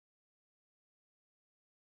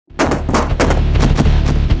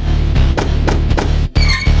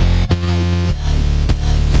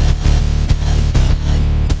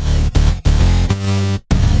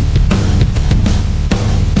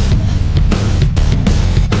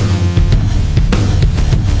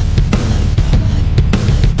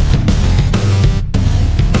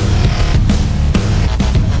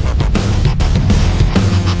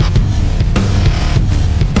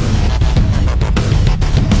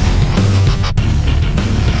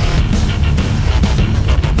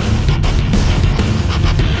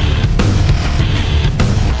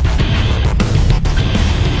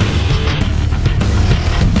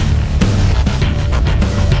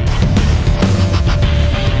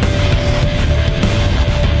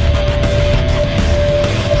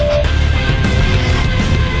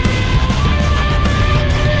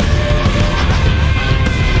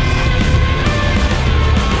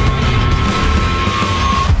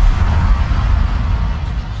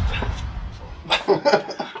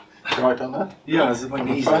Yeah, as if I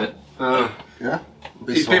need it. Yeah.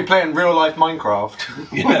 He's been playing real life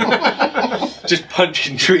Minecraft. Yeah. Just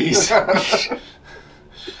punching trees.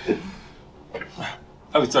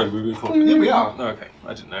 Oh, sorry, we were recording. Yeah, we are. Oh, okay,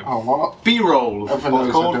 I didn't know. Oh, what? B-roll. What's Everyone knows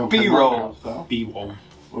I called don't play B-roll. Minecraft, though.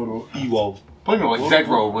 B-roll. B-roll. Probably more like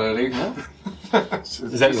Z-roll, really.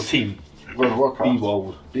 Is that your team? World of Warcraft.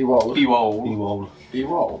 B-roll. B-roll. B-roll. B-roll.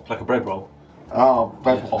 B-roll. Like a bread roll. Oh,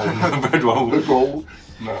 bread roll. Bread roll. Bread roll.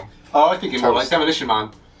 No. Oh, I think it's more like Demolition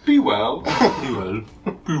Man. Be well. Be well.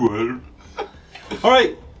 Be well.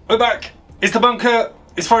 Alright, we're back. It's the bunker.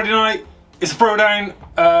 It's Friday night. It's a throwdown.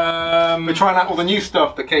 We're trying out all the new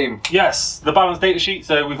stuff that came. Yes, the balanced data sheet.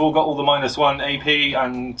 So we've all got all the -1 AP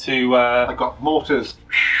and to. I got mortars.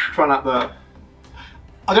 Trying out the.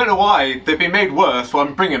 I don't know why they've been made worse, so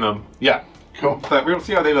I'm bringing them. Yeah. Cool. But we'll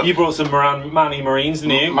see how they look. You brought some Manny Marines,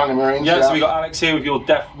 didn't you? Manny Marines. Yeah. So we got Alex here with your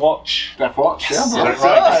Deathwatch. Deathwatch. Yes, Yeah, got it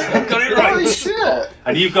right. Got it right. Holy shit.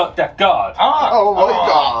 And you've got Death Guard. Oh my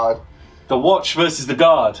god. The Watch versus the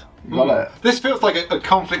Guard. Got it. This feels like a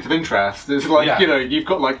conflict of interest. It's like, Yeah. you know, you've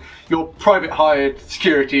got like your private hired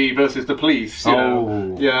security versus the police. You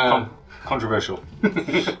know? Yeah. Controversial.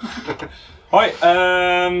 Alright,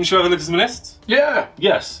 should we have a look at some lists? Yeah.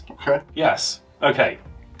 Yes. Okay. Yes. Okay.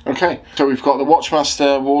 Okay, so we've got the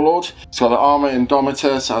Watchmaster Warlord. He's got the Armour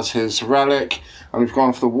Indomitus as his relic, and we've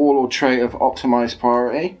gone for the Warlord trait of optimised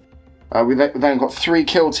priority. We've then got 3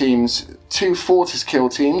 kill teams, 2 Fortis kill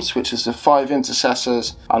teams, which is the 5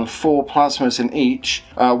 intercessors and 4 plasmas in each.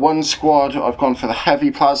 1 squad, I've gone for the heavy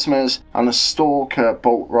plasmas and the Stalker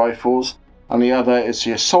bolt rifles, and the other is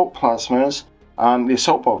the assault plasmas and the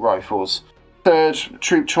assault bolt rifles. Third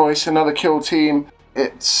troop choice, another kill team.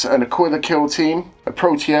 It's an Aquila kill team, a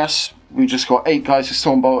Proteus. We just got 8 guys with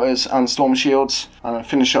Storm Bolters and Storm Shields, and I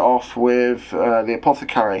finish it off with the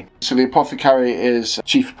Apothecary. So the Apothecary is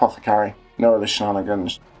Chief Apothecary, no other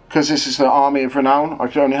shenanigans. Because this is the Army of Renown, I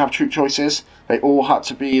could only have troop choices. They all had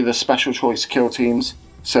to be the special choice kill teams.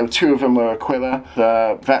 So 2 of them were Aquila,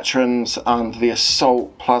 the Veterans and the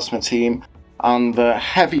Assault Plasma team. And the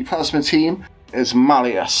Heavy Plasma team is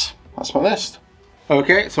Malleus. That's my list.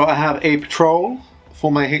 Okay, so I have a patrol.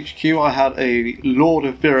 For my HQ, I had a Lord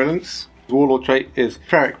of Virulence. The Warlord trait is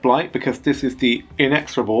Ferric Blight because this is the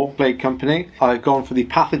inexorable Plague Company. I've gone for the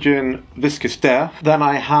Pathogen Viscous Death. Then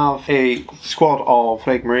I have a squad of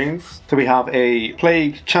Plague Marines. So we have a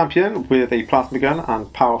Plague Champion with a Plasma Gun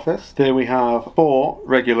and Power Fist. Then we have 4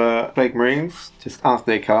 regular Plague Marines, just as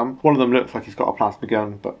they come. One of them looks like he's got a Plasma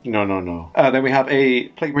Gun, but no. Then we have a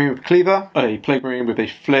Plague Marine with Cleaver, a Plague Marine with a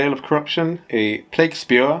Flail of Corruption, a Plague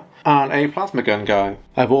Spewer, and a Plasma Gun guy.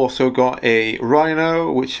 I've also got a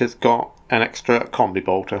Rhino, which has got an extra Combi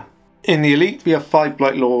Bolter. In the Elite, we have 5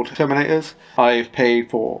 Blight Lord Terminators. I've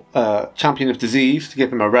paid for Champion of Disease to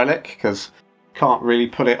give him a relic, because can't really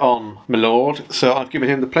put it on my Lord. So I've given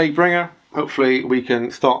him the Plague Bringer. Hopefully we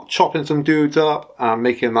can start chopping some dudes up and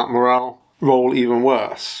making that morale roll even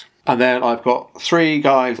worse. And then I've got 3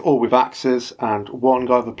 guys all with axes and 1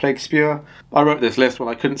 guy with a Plague Spear. I wrote this list when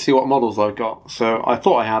I couldn't see what models I got, so I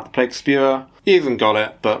thought I had the Plague Spear. He hasn't got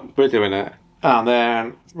it, but we're doing it. And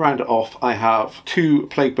then, round it off, I have 2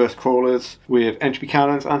 Plague Burst Crawlers with Entropy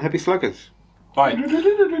Cannons and Heavy Sluggers. Right.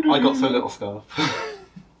 I got so little stuff.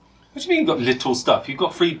 What do you mean you've got little stuff? You've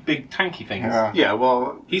got 3 big tanky things. Yeah. Yeah,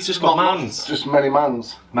 well... He's just got mans. Just many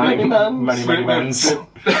mans. Many mans. mans.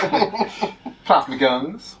 Plasma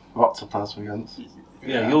guns. Lots of plasma guns.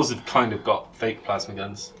 Yeah, yours have kind of got fake plasma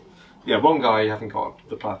guns. Yeah, one guy hasn't got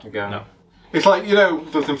the plasma gun. No. It's like, you know,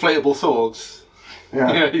 those inflatable swords.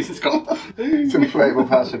 Yeah. Yeah, he's just got... It's an inflatable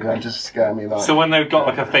plasma gun, just to scare me. Like. So when they've got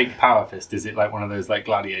like a fake power fist, is it like one of those like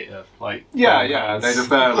gladiator like? Yeah, they're just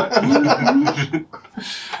there like...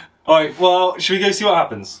 Alright, well, should we go see what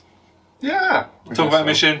happens? Yeah. Talk about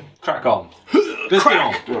mission, crack on. Let's get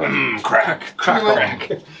on.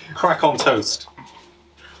 Crack on toast.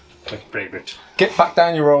 Like a favorite. Get back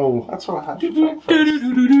down your roll. That's what I had for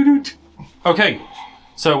breakfast. Okay,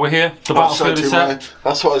 so we're here. The battlefield is set.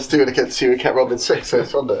 That's what I was doing against you. We kept rolling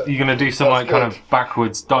 6s, wasn't it? You're gonna do some like kind of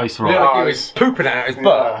backwards dice roll. Yeah, like he was pooping it out his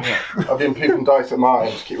butt. Yeah. I've been pooping dice at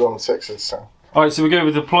mine. Just keep rolling 6s. So. All right, so we go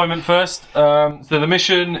with deployment first. So the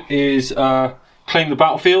mission is claim the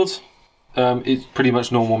battlefield. It's pretty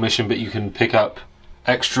much normal mission, but you can pick up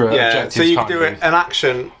extra objectives. So you can do an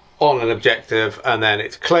action on an objective, and then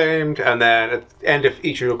it's claimed, and then at the end of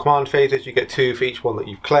each of your command phases, you get 2 for each one that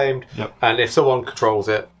you've claimed. Yep. And if someone controls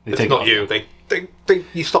it, it's not you.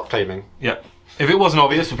 You stop claiming. Yep. If it wasn't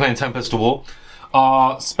obvious, we're playing Tempest to War.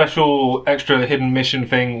 Our special extra hidden mission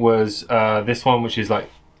thing was this one, which is like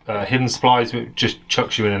hidden supplies, which just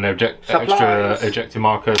chucks you in an extra objective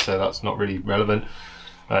marker, so that's not really relevant.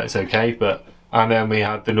 It's okay, and then we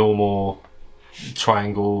had the normal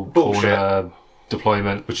triangle corner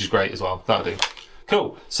deployment, which is great as well. That'll do.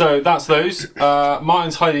 Cool. So that's those.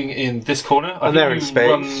 Martin's hiding in this corner. And they're in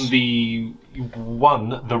space. You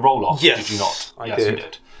won the roll off. Yes, did you not? I yes, did. you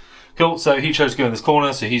did. Cool. So he chose to go in this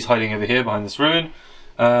corner, so he's hiding over here behind this ruin.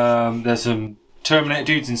 There's some Terminator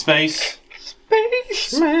dudes in space.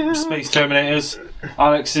 Space Terminators.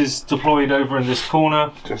 Alex is deployed over in this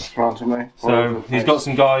corner. Just randomly. So he's got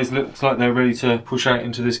some guys, looks like they're ready to push out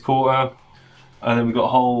into this quarter. And then we've got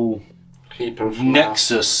a whole heap of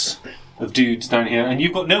nexus of dudes down here. And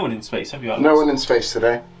you've got no one in space, have you, Alex? No one in space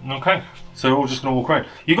today. Okay. So we're all just going to walk around.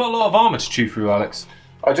 You've got a lot of armour to chew through, Alex.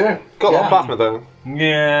 I do. Got a lot of plasma though.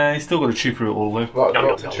 Yeah, you still got to chew through it all though.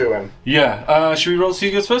 Lot to chew in. Yeah. Should we roll see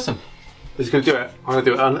who goes first then? Who's going to do it? I'm going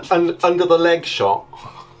to do it under the leg shot.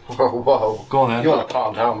 Whoa. Go on then. You want to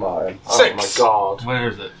calm down, Martin. 6. Oh my god. Where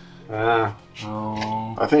is it?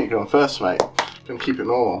 Oh. I think you're going first, mate. Don't keep it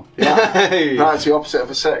normal. Yeah. Hey. No, it's the opposite of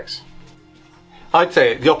a 6. I'd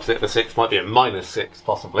say the opposite of a 6 might be a -6,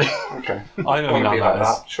 possibly. Okay. I know Won't be like that is.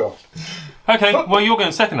 that. Sure. Okay, well you're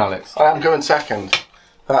going second, Alex. I am going second.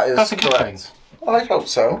 That's a good correct. I hope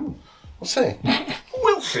so. We'll see.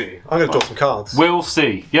 We'll see. I'm going to draw some cards. We'll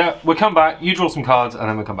see. Yeah, we'll come back. You draw some cards and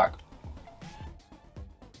then we'll come back.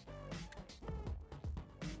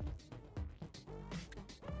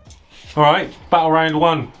 Alright, battle round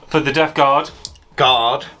 1 for the Death Guard.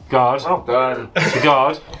 Guard. Well done. The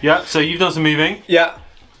Guard. Yeah, so you've done some moving. Yeah.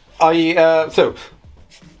 So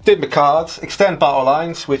did my cards, extend battle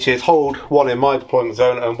lines, which is hold one in my deployment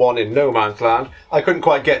zone and one in no man's land. I couldn't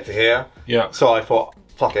quite get to here. Yeah. So I thought,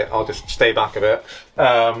 fuck it, I'll just stay back a bit.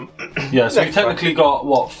 Yeah, so you've technically got,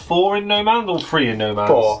 what, 4 in no man or 3 in no man?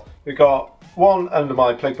 4. We got 1 under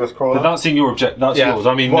my Plague Burst Crawler. But that's in your object. That's Yeah. yours.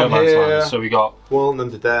 I mean, One no man's here. land. So we got 1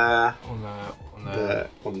 under there. one There.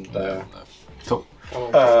 1 there. Cool.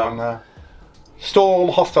 Storm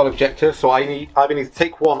hostile objective, so I either need to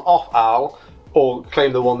take 1 off Al or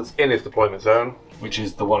claim the one that's in his deployment zone. Which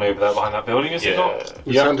is the one over there behind that building, is it not?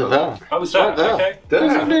 It's under there. Oh, it's there. right there. Okay.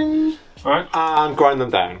 There. Alright. And grind them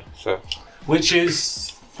down. So Which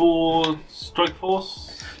is for Strike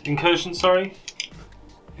Force Incursion, sorry?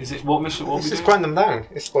 Is it what mission? What it's we just doing? grind them down.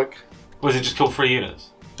 It's like Was it just kill 3 units?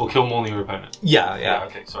 Or kill more than your opponent? yeah.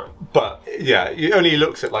 Okay, sorry. But yeah, it only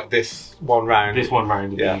looks at like this one round. This one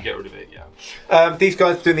round, and Yeah. then you get rid of it, yeah. These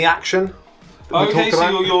guys doing the action. that we Okay, talked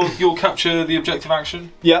so about. you'll capture the objective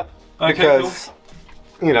action? Yeah. Okay, Because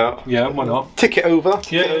you know, Yeah, why not? tick it over.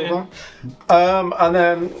 Yeah, Tick it yeah, over. And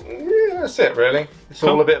then that's it really. It's Cool.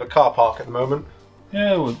 all a bit of a car park at the moment.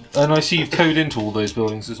 Yeah, well, and I see you've towed into all those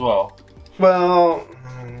buildings as well. Well,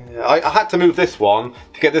 I had to move this one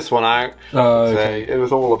to get this one out. Okay. So it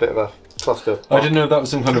was all a bit of a cluster. I didn't know if that was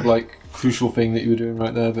some kind of like crucial thing that you were doing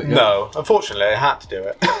right there, but yeah. No, unfortunately, I had to do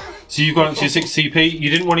it. So you've gone up to your 6 CP. You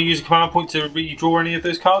didn't want to use a command point to redraw any of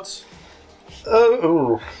those cards?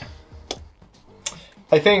 Oh,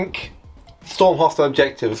 I think Storm Hostile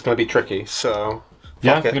Objective is going to be tricky, so.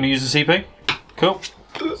 Yeah, fuck you're it. going to use the CP. Cool.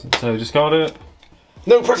 So discard it.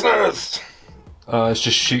 No prisoners! It's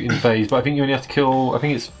just shooting phase, but I think you only have to kill, I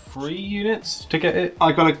think it's 3 units to get it.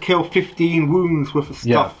 I got to kill 15 wounds worth of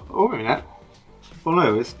stuff. Oh, wait a minute. Oh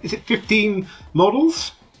no, is it 15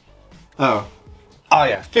 models? Oh. Ah,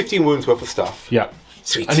 yeah, 15 wounds worth of stuff. Yeah.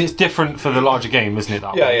 Sweet. And it's different for the larger game, isn't it?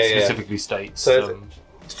 That Yeah, one? yeah, It yeah. specifically states. So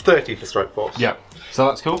it's 30 for Strike Force. Yeah. So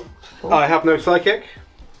that's cool. I have no psychic.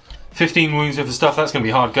 15 wounds of the stuff, that's going to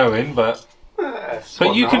be hard going, but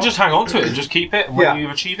you can just hang on to it and just keep it. And when you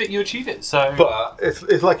achieve it, you achieve it. So. But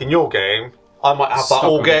it's like in your game, I might have that Stuck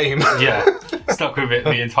all with it. game. Yeah. Stuck with it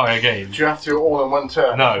the entire game. Do you have to do it all in one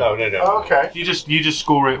turn? No. No. Oh, okay. You just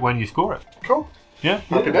score it when you score it. Cool. Yeah.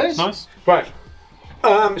 Happy days. Nice. Right.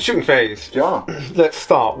 Shooting phase. Yeah. Let's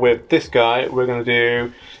start with this guy. We're going to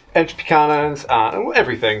do entropy cannons and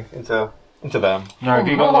everything into them. Now, have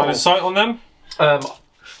you got line of sight on them?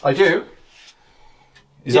 I do.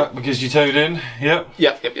 Is that because you towed in? Yep.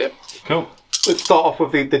 Yep. Cool. Let's start off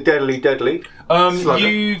with the deadly. Slugger.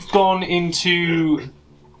 You've gone into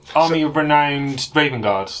Army of Renown Raven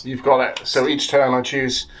Guard. You've got it. So each turn I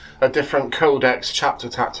choose a different Codex chapter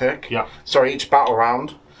tactic. Yeah. Sorry, each battle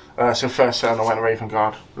round. So first turn I went Raven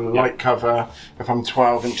Guard. Light cover if I'm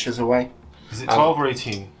 12 inches away. Is it 12 or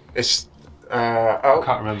 18? It's I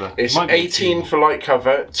can't remember. It's Might be 18 for light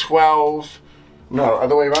cover, 12. No,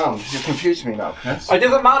 other way around. You're confusing me now. Yes. It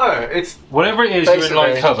doesn't matter. It's Whatever it is, you're in light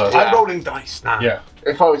Basically, cover. yeah. I'm rolling dice now. Yeah.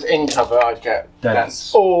 If I was in cover, I'd get Dense.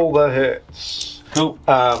 dense. All the hits. Cool.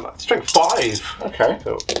 Strength 5. Okay.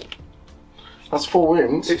 So That's 4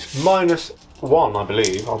 wounds. it's -1, I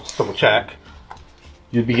believe. I'll just double check.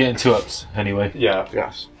 You'd be getting 2-ups anyway. Yeah.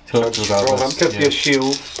 Yes. 2-ups regardless. Could be a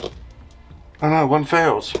shield. Oh no, 1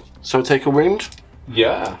 fails. So take a wound.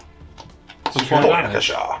 Yeah. Which one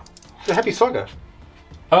damage? The heavy slugger.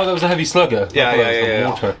 Oh, that was a heavy slugger. Yeah, I thought it was the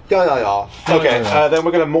mortar. Yeah. Okay, yeah. then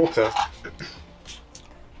we're going to mortar.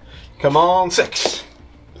 Come on, 6.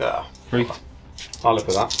 Yeah. 3. I'll look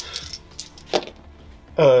at that.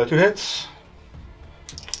 2 hits.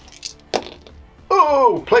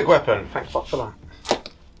 Oh, plague weapon. Thank fuck for that.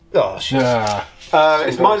 Oh, shit. Yeah.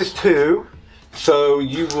 It's -2, so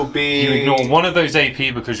you will be... You ignore one of those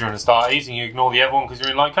AP because you're in a starties, and you ignore the other one because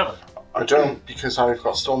you're in light cover. I don't, because I've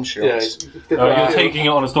got storm shields. You're taking it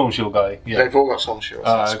on a storm shield guy. Yeah. They've all got storm shields.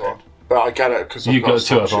 in the okay. squad. But I get it because I've You've got a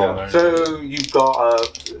storm 2-up on shield. there. So you've got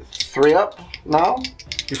 3 up now.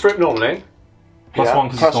 you throw it normally, +1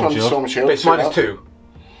 because Plus of storm 1 shield. storm shield. but it's 2 up. -2.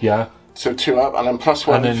 Yeah. So 2 up, and then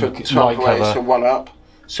 +1 And then for light 12 away, cover. so 1 up.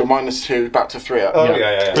 So -2 back to 3 up. Oh, Yeah.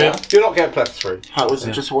 yeah. Yeah. You're not getting +3. How was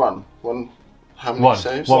it? Just 1? How many 1.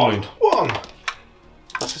 saves? 1 wound. 1.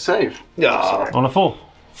 That's a save. Yeah. Sorry. On a 4.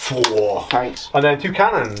 4. Thanks. And then 2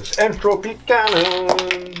 cannons. Entropy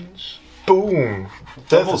cannons. Boom.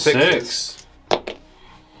 There's Double the 6s. 6.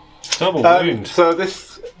 Double wound. So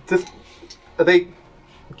this are they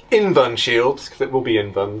invuln shields? Because it will be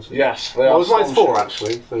invulns. Yes, they Well, are it was storm -4 shields.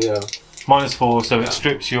 actually. So yeah. -4, so it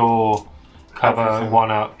strips your cover Everything.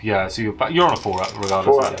 1 up. Yeah, so you're on a 4 up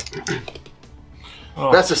regardless. 4 aren't up. you?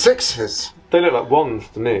 Oh. That's a 6s. They look like 1s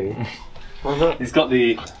to me. He's got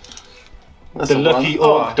the That's a lucky 1.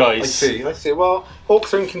 orc dice. I see. Well,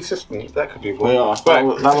 orcs are inconsistent. That could be one. They are.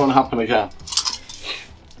 Right. That won't happen again.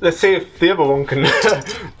 Let's see if the other one can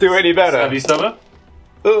do any better. Heavy stubber.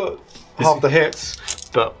 Half the hits,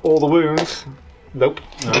 but all the wounds. Nope.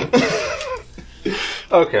 No.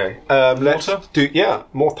 Okay. Let's Mortar? do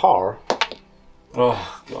mortar.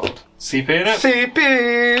 Oh god. CP in it.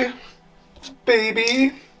 CP,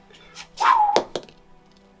 baby.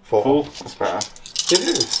 4. That's better. It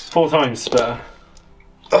is. 4 times better.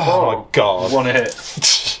 Oh my god. 1 a hit.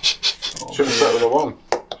 Should have started with a 1.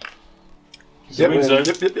 Wound zone.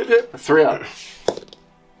 Yep. 3 up.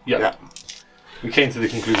 Yeah. Yeah. We came to the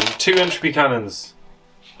conclusion. 2 entropy cannons.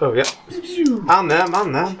 Oh yeah. And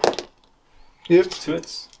them. Yep. 2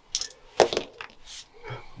 hits.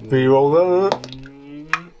 Reroll that.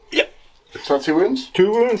 Yep. So 2 wounds.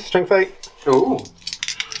 2 wounds. Strength 8. Ooh.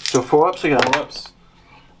 So 4 ups again. 4 ups.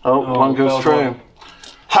 Oh, Oh, 1 goes well through. done.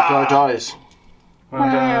 The guy dies.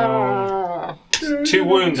 1 down. 2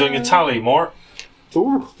 wounds on your tally, Mort.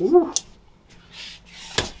 Ooh.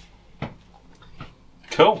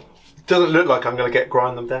 Cool. Doesn't look like I'm going to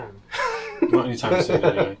grind them down. Not anytime soon,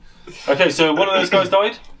 anyway. Okay, so one of those guys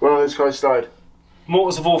died. One of those guys died.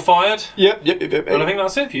 Mortars have all fired. Yep. And I think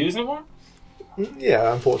that's it for you, isn't it, Mort?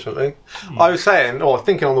 Yeah, unfortunately. I was saying, or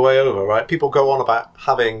thinking on the way over, right? People go on about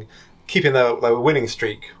keeping their winning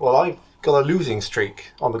streak. Well, I've got a losing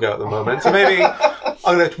streak on the go at the moment, so maybe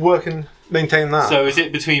I'm going to work and maintain that. So is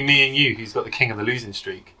it between me and you who's got the king of the losing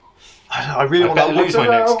streak? I really want better that lose my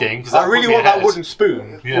wooden- next game because I really want that wooden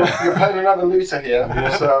spoon. Yeah. You're playing another loser here,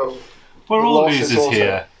 so... We're all Loss is losers also-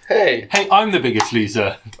 here. Hey! Hey, I'm the biggest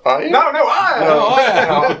loser. Are you? No, No,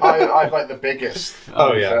 I I'm like the biggest.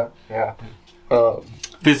 Oh, yeah. Yeah.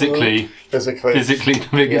 Physically Physically. the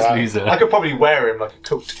biggest Yeah. loser. I could probably wear him like a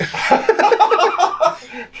coat.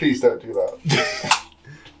 Please don't do that.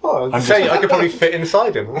 Oh, I'm say just- I could probably fit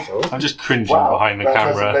inside him. That's all. I'm just cringing behind the that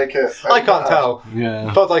doesn't camera. make it... I can't tell.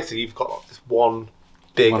 Yeah. But like I said, you've got like, this one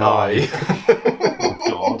big One eye.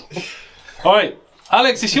 God. All right,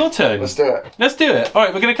 Alex, it's your turn. Let's do it. Let's do it. All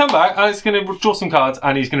right, we're going to come back. Alex is going to draw some cards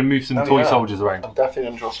and he's going to move some Oh, toy yeah. soldiers around. I'm definitely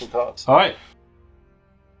going to draw some cards. All right.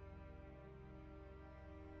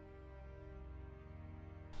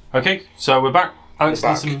 Okay, so we're back. Alex We're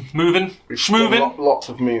did some moving. Schmoving. Lots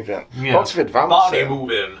of moving. Yeah. Lots of advancing.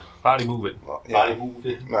 moving. Body moving. Yeah.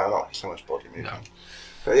 moving. No, not so much body moving.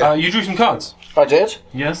 But yeah. You drew some cards. I did.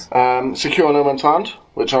 Yes. Secure no man's land,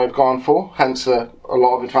 which I've gone for, hence a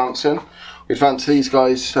lot of advancing. We advance these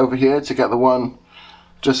guys over here to get the one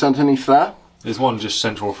just underneath there. There's one just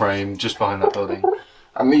central frame, just behind that building.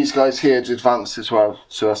 And these guys here to advance as well.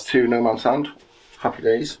 So that's 2 no man's land. Happy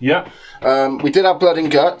days. Yeah. We did have blood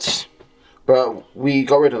and guts, but we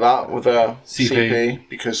got rid of that with a CP.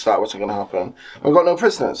 because that wasn't going to happen. We've got no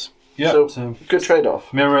prisoners. Yeah. So good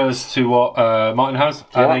trade-off. Mirrors to what Martin has,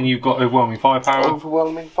 Yeah. and then you've got overwhelming firepower.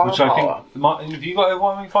 Overwhelming Which I firepower. think, Martin, have you got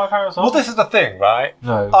overwhelming firepower as well? Well, this is the thing, right?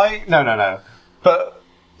 No. No. But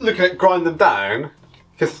looking at grind them down,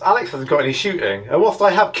 Because Alex hasn't got any shooting, and whilst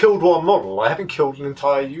I have killed one model, I haven't killed an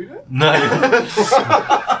entire unit. No.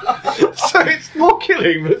 So it's more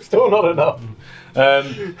killing, but still not enough.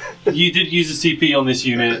 You did use a CP on this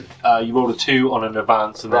unit. You rolled a 2 on an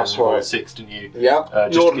advance, and then That's rolled right. a 6, didn't you? Yeah.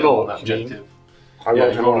 Just Rolled to a get on naught, that you mean? objective. I Yeah,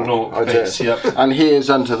 rolled you rolled a a naught. I did. Yep. And he is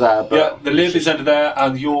under there, but Yeah, the lib is under there,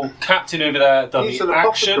 and your captain over there done He's the an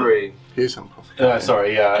action. apothecary. he's unpopular.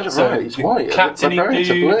 Sorry, yeah. Get it So right, he's white. captain Barbarians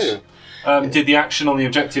are dude blue. did the action on the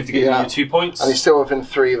objective to get Yeah. you your 2 points. And he's still within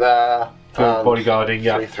 3 there. For bodyguarding,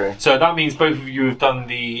 yeah. 3-3. So that means both of you have done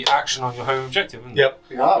the action on your home objective, haven't you? Yep.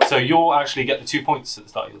 Yeah. So you'll actually get the 2 points at the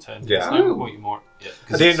start of your turn. Yeah. There's no point more. Yeah,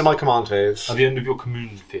 'cause At the end it's of my command phase. at the end of your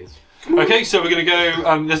commune phase. Okay, so we're going to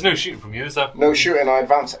go. There's no shooting from you, is there? No shooting, I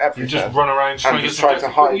advance You everything. just run around trying to get just some try to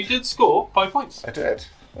objectives, but hide. you did score 5 points. I did.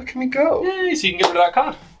 Look at me go. Yay, so you can get rid of that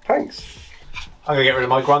card. Thanks. I'm going to get rid of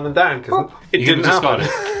my grind them down, because it You didn't can happen.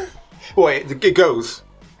 discard Wait, it goes.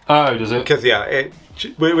 Oh, does it? Because, yeah,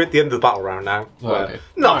 we're at the end of the battle round now. Oh, where okay.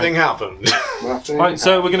 Nothing happened. Right,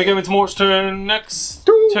 so we're going to go into Mort's turn next.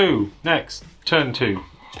 Turn 2.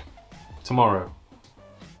 Tomorrow.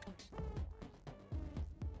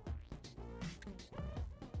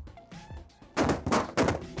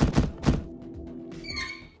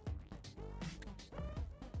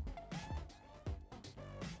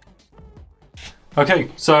 Okay,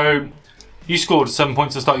 so you scored 7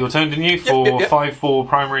 points to start your turn, didn't you? For Yep. 5 for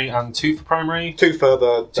primary and 2 for primary. 2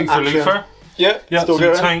 further. 2 for Luther. Yeah, Yeah, still so the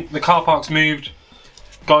going. tank, the car park's moved.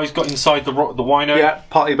 Guys got inside the wino. Yeah,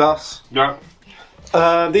 party bus. Yeah.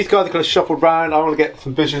 These guys are going to shuffle round. I want to get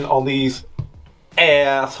some vision on these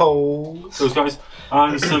assholes. Those guys.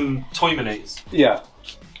 And some Toyminators. Yeah.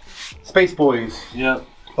 Space boys. Yeah.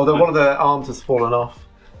 Although one of their arms has fallen off.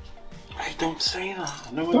 Hey, don't say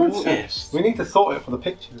that. No one Don't say noticed. We need to sort it for the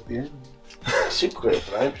picture at the end. Super great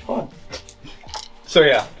for that. It'd be fun. So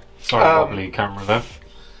yeah, Sorry, wobbly camera there.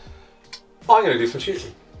 I'm going to do some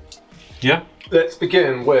shooting. Yeah. Let's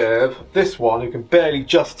begin with this one who can barely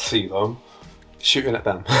just see them. Shooting at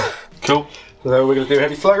them. Cool. So we're going to do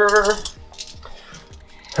heavy slugger.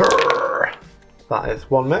 That is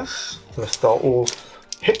 1 miss. So let's start all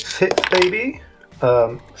hits, baby.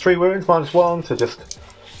 3 wounds, -1, so just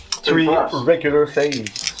 3 plus. regular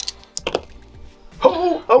saves.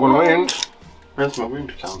 Oh, 1 wound. Where's my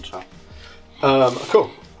wound counter? Cool.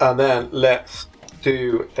 And then let's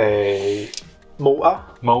do a mortar.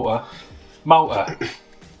 Malta.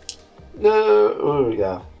 No, oh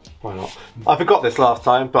yeah, why not? I forgot this last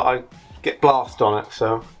time, but I get blast on it,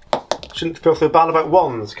 so shouldn't feel so bad about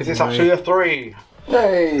 1s because it's actually a 3.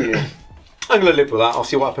 Yay! I'm gonna live with that. I'll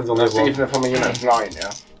see what happens on That's this one. even if I'm a unit of 9,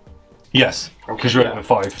 yeah? Yes, because you're over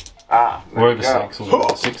 5. Ah, We're over there we go. 6, or we're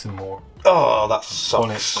over 6 and more. Oh, that On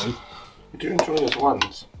it, sucks. so. You do enjoy those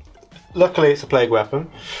ones. Luckily, it's a plague weapon.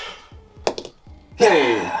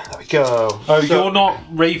 Yay! There we go. Oh, So- you're not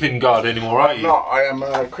Raven Guard anymore, are you? No, I am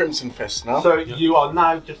a Crimson Fist now. So you are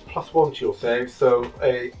now just +1 to your save, so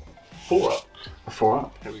a 4 up. A 4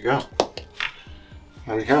 up. Here we go.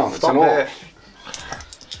 There we go. It's Stop an all. it.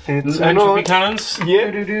 It's an Entropy all. cannons.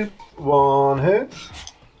 Yeah. 1 hit.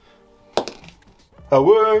 A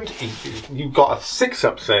wound. You got a 6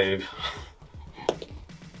 up save.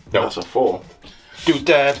 That's a 4. Dude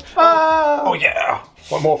dead. Oh yeah.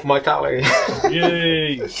 1 more for my tally.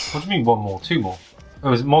 Yay! What do you mean 1 more? 2 more?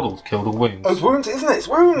 Oh, is it models killed or wounds? Oh, it's wounds, isn't it? It's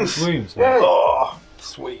wounds. Wounds. Yeah. Oh,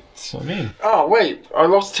 sweet. That's what I mean. Oh, wait. I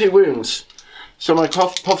lost 2 wounds. So my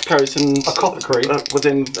apothecary's in... Apothecary?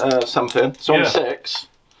 Within something. So I'm Yeah. 6.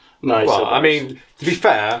 Nice. Well, I mean, to be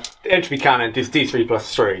fair, the entropy cannon is D3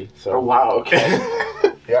 + 3. So. Oh, wow, okay.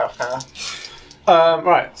 Yeah, fair.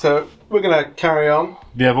 Right, so we're gonna carry on.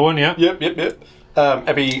 The other one, yeah? Yep.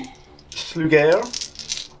 Every Slugair.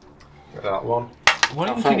 That one. Why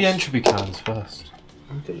don't you do thanks. the entropy cannons first?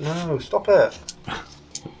 I don't know, stop it.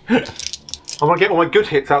 I'm gonna get all my good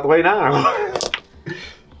hits out the way now.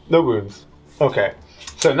 No wounds. Okay,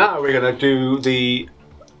 so now we're gonna do the.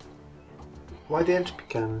 Why the entropy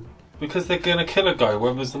cannon? Because they're going to kill a guy,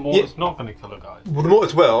 whereas the mortar's not going to kill a guy. Well, the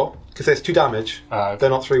mortars will, because there's 2 damage. Okay. They're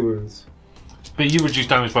not 3 wounds. But you reduce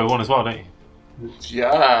damage by 1 as well, don't you?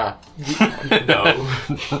 Yeah. No.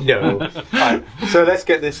 No. Right, so let's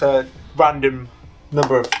get this random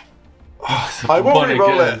number of. I will One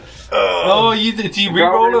re-roll again. it. Oh, do you Don't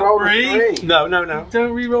re-roll re-roll a the 3? No.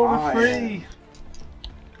 Don't re-roll Oh, a 3.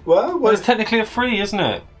 Well, Well, it's technically a 3, isn't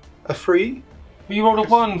it? a 3? Well, you rolled a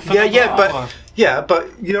 1 for Yeah, the yeah, but armour.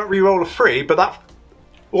 you don't re-roll a 3. But that.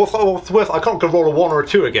 What's worse? I can't go roll a 1 or a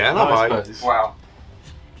 2 again, am I? suppose. Wow.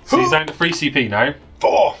 So he's down to 3 CP now.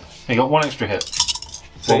 4. He got 1 extra hit.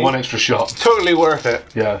 See? Well, 1 extra shot. Totally worth it.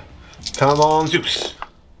 Yeah. Come on, Zeus.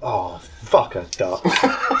 Oh, fuck a duck.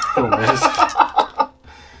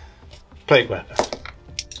 Plague weapon.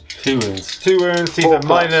 2 wounds. 2 wounds, these 4 are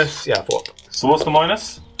minus... Yeah, 4. So what's the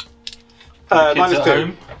minus? Minus Kids 2. at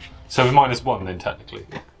home? So we're -1 then, technically.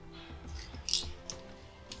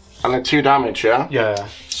 And then 2 damage, yeah? Yeah.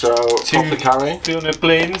 So, off the carry. Feeling the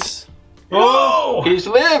planes. Oh! He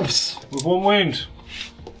lives! With 1 wound.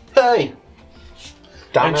 Hey!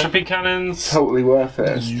 Damn Entropy cannons. Totally worth it.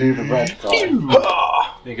 Let's do the red card.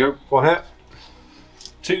 There you go. 1 hit.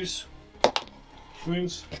 2s.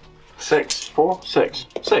 Wounds. 6, 4, 6,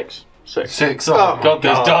 6, 6. 6. Oh, Oh my god,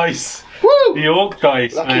 those God. dice. Woo! The orc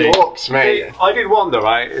dice, Lucky mate. orcs, mate. I did wonder,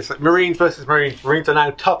 right? It's like Marines versus Marines. Marines are now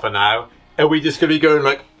tougher now. Are we just going to be going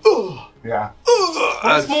like, ugh? Yeah.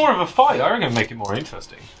 Well, it's more of a fight. I reckon make it more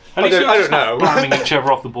interesting. I don't know. Ramming each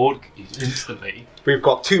other off the board instantly. We've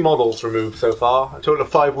got 2 models removed so far, a total of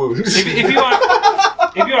 5 wounds.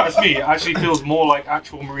 If you ask me, it actually feels more like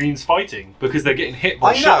actual Marines fighting because they're getting hit by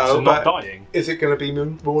I shots know, and not but dying. is it going to be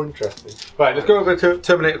more interesting? Right, let's go over to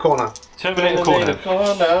Terminator Corner. Terminator corner.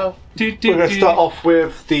 Corner. Do, do, We're going to do. start off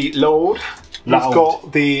with the Lord. He's Loud.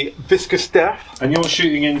 got the Viscous Death. And you're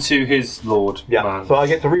shooting into his lord, Yeah, man. so I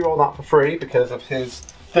get to reroll that for free because of his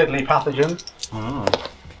deadly pathogen.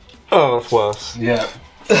 Oh, that's worse. Yeah.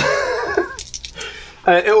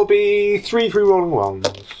 It will be 3 rerolling ones.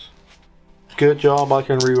 Good job, I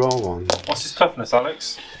can reroll one. What's his toughness,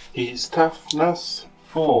 Alex? He's toughness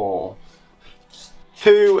 4.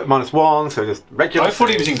 2 -1, so just regular. I thought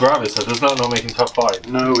he was in Gravis, so does that not make him tough 5?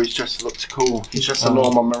 No, he just looks cool. He's just a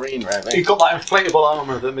normal marine, really. He's got that inflatable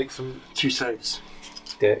armour that makes him 2 saves.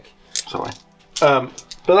 dick. Sorry. But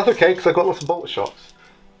that's okay because I've got lots of bolt shots.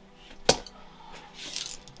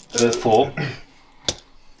 There's 4.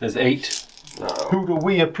 There's 8. No. Who do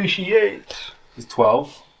we appreciate? There's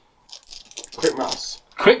 12. Quick mouse.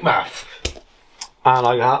 Quick math! And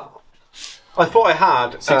I thought I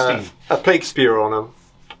had 16. a plague spear on him,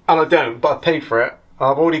 and I don't, but I paid for it.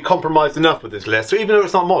 I've already compromised enough with this list, so even though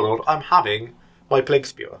it's not modelled, I'm having my plague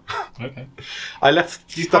spear. Okay. I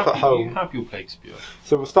left stuff at You home, have your plague spear.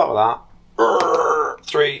 so we'll start with that.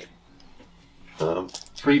 3.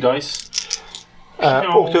 3 dice.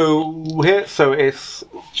 Auto hit, so it's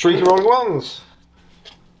 3 rolling ones.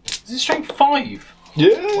 Is it strength 5? Yeah,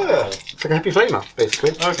 it's like a happy flamer,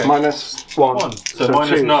 basically. Okay. -1. 1. So, So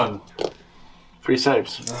minus 2. none. 3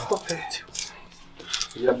 saves. Stop it.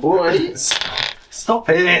 Yeah, boy. Stop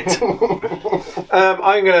it!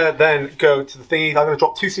 I'm gonna then go to the thingy. I'm gonna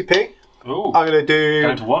drop 2 CP. Ooh. I'm gonna do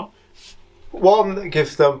Down to 1. 1 that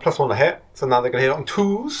gives them +1 to hit, so now they're gonna hit on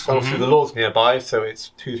 2s. Obviously, the Lord's nearby, so it's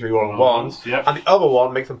 2, 3 rolling ones. Yep. And the other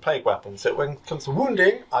one makes them plague weapons. So when it comes to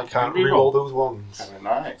wounding, I can't Reroll. reroll those ones. Very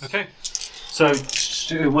nice. Okay. So,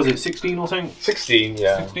 was it 16 or something? 16,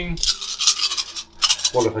 yeah. 16?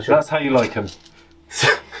 What if I should? That's how you like him.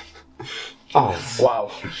 Oh,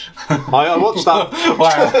 Wow. I watched that.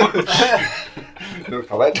 Wow.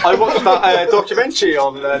 I watched that documentary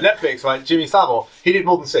on Netflix, like Jimmy Savile. He did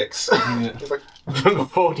more than 6. It's like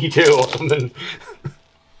 42 or something.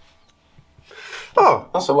 Oh,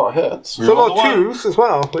 That's a lot of hits. so a lot of Reroll the 2s as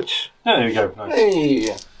well, which. Yeah, there you go. Nice.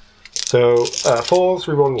 Hey. So 4s,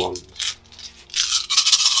 rerolling 1s.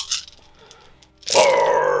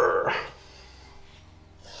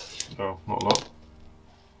 Oh, not a lot.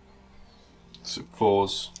 So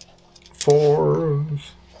 4s. 4s.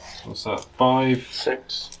 What's that? 5.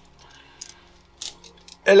 6.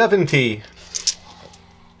 11T.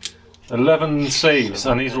 11 saves,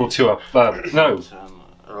 and these are all 2 up. No, 10,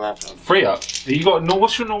 11. 3 up. You got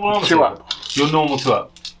what's your normal armor? 2 up. Your normal 2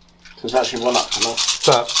 up. So it's actually 1 up. No?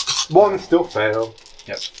 But 1 still fail.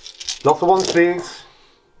 Yep. Lots of 1s, please.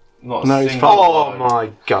 Not a No, he's single Oh one.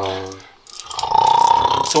 my god.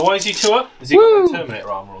 So why is he 2 up? Has he got like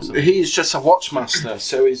Terminator armor or something? He's just a watchmaster,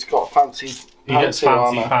 so he's got fancy. He gets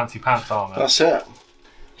fancy armor. pants armor. That's it.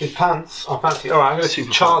 His pants are fancy. Alright, I'm going to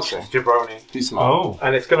Super charge fancy. this jabroni. He's not. Oh.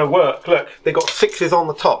 And it's going to work. Look, they got 6s on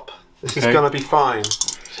the top. This is Okay. going to be fine.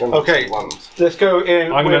 Gonna Okay. be 1. Let's go in.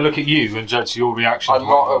 I'm going to with- look at you and judge your reaction. I'm to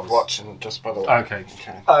not my of ones. watching, just by the way. Okay.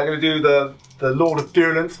 Okay. I'm going to do the Lord of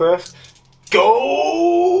Virulence first.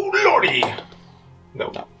 Go, Lordy!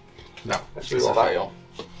 No. No. Let's It's a reroll that. fail.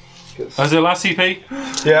 Is it last CP?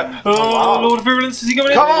 Yeah. Oh, wow. Lord of Virulence, is he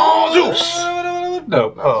going in? Come on, Zeus!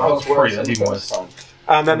 No. Oh, That's 3. worse That's than even the worse. first time.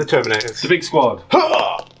 And then the Terminators. The big squad.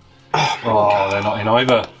 Oh, they're not in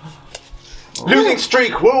either. Losing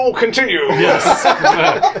streak will continue. Yes.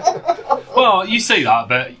 Well, you say that,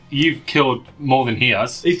 but you've killed more than he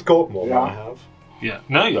has. He scored more than Yeah. I have. Yeah.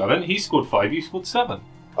 No, you haven't. He scored 5. You scored 7.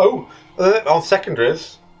 Oh, on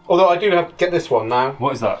secondaries. Although I do have to get this one now.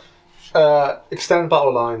 What is that? Extend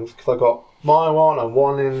battle lines, because I got my one and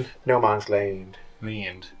one in No Man's Land. In the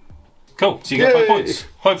end. Cool, so you get 5 points.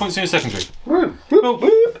 5 points in your secondary. Whoop, Cool.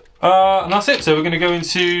 whoop. And that's it. So we're going to go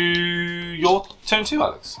into your turn 2,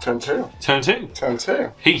 Alex. Turn 2. Turn 2. Turn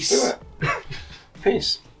 2. Peace. Do it.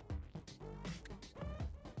 Peace.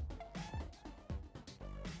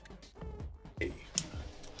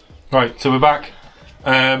 Right, so we're back.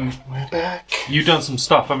 We're back. You've done some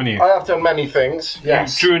stuff, haven't you? I have done many things,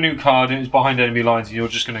 yes. You drew a new card and it was behind enemy lines and you're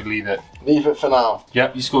just going to leave it. Leave it for now.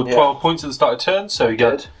 Yep, you scored 12 points at the start of turn, so you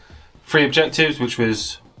Good. got 3 objectives, which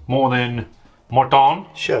was more than Morton.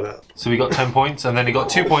 Shut up. So we got 10 points, and then he got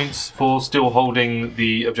 2 points for still holding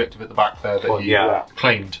the objective at the back there that he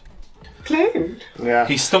claimed. Claimed? Yeah.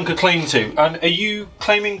 He stunk a claim to. And are you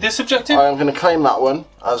claiming this objective? I'm going to claim that one,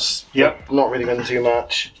 as not really going to do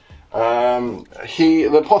much.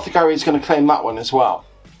 The apothecary is going to claim that one as well.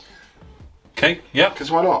 Okay, yep.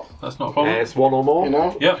 Because why not? That's not a problem. It's one or more. You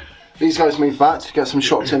know? Yep. These guys move back to get some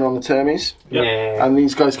shots in on the termies. Yep. Yeah. And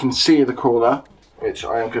these guys can see the crawler, which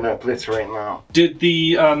I am going to obliterate now. Did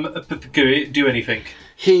the apothecary do anything?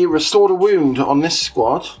 He restored a wound on this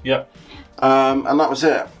squad, Yep. and that was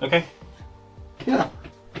it. Okay. Yeah.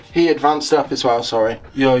 He advanced up as well, sorry.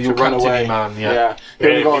 You're To run away. man, Yeah.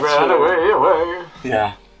 He Away.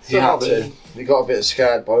 Yeah. He had to. He got a bit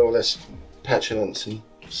scared by all this petulance and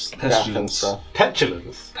death and stuff.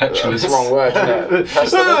 Petulance. Petulance. That's the wrong word, isn't it?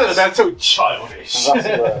 Pestilence. That's so childish. That's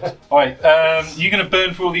the word. Alright, you're going to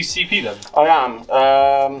burn through all these CP then? I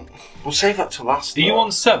am. We'll save that to last. Are you though.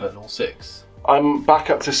 on 7 or 6? I'm back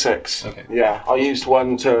up to 6. Okay. Yeah, I used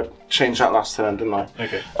 1 to change that last turn, didn't I?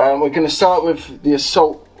 Okay. We're going to start with the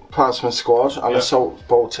assault plasma squad and assault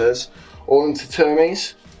bolters, all into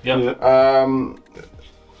termies. Yep.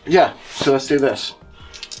 Yeah, so let's do this.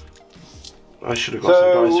 I should have got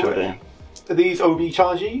some dice ready. Are these OV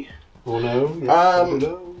chargey? Or no?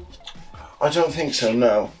 No. I don't think so,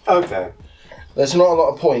 no. Okay. There's not a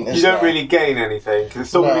lot of point, is You don't there? really gain anything, because it's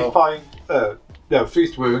still going to be 5...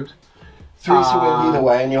 3 to wound. 3 to win either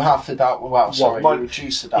way, and you have to doubt. Well, sorry, you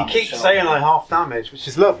reduce the He damage. keeps saying I half damage, which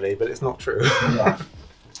is lovely, but it's not true. Yeah.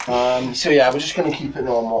 So yeah, we're just going to keep it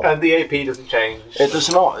normal. And the AP doesn't change. It does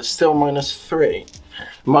not. It's still -3,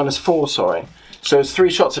 -4. Sorry. So it's 3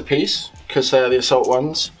 shots apiece because they're the assault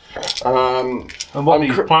ones. And what are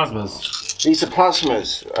these plasmas? These are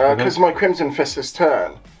plasmas. Because my Crimson Fist this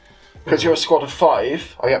turn. Because you're a squad of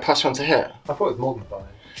 5, I get +1 to hit. I thought it was more than 5.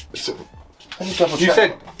 So, let me double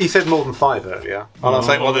check. He said more than 5 earlier. And I was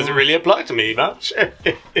like, well, does it really apply to me much?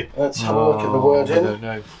 Let's have a look at the wording. I don't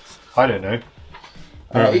know. I don't know.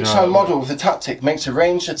 Each time model with a tactic makes a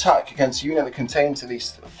ranged attack against a unit that contains at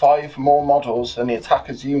least 5 more models than the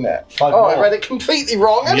attacker's unit. I read it completely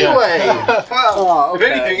wrong anyway! Oh, If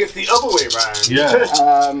anything, it's the other way around.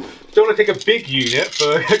 Yeah. Don't want to take a big unit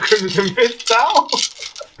for a Crimson Fist now?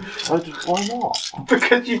 Why not?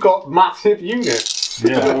 Because you've got massive units.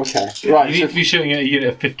 Yeah. Okay. Right. You need to be shooting at a unit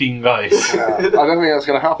of 15 guys. I don't think that's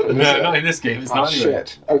going to happen. No, not in this game. It's not anyway.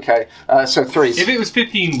 Shit. Okay. So 3s. If it was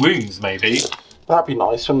 15 wounds, maybe. That'd be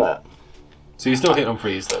nice, wouldn't it? So you're still hitting on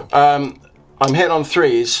 3s though. I'm hitting on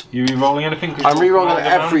 3s. You re-rolling anything? I'm re-rolling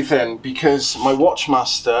everything because my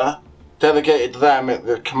Watchmaster delegated them at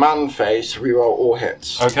the command phase to re-roll all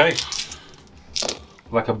hits. Okay.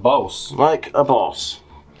 Like a boss. Like a boss.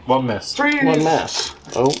 1 miss. 3s. 1 miss.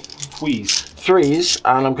 Oh. Wheeze. 3s,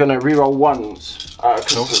 and I'm going to re-roll 1s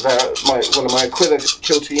because they're one of my Aquila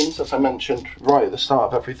kill teams, as I mentioned right at the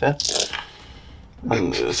start of everything.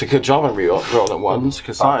 And it's a good job in re-rolling 1s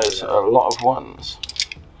because that is a lot of 1s.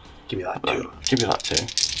 Give me that 2. Give me that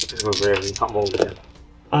 2. Really, I'm all good.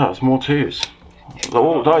 Oh, it's more 2s.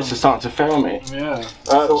 All the dice are starting to fail me. Yeah.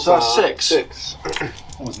 So that's 6. 6.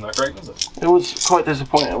 Wasn't that great, was it? It was quite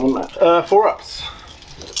disappointing, wasn't it? 4 ups.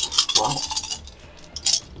 Wow.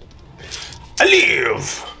 I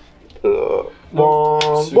live!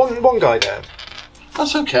 One guy dead.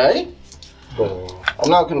 That's okay. I'm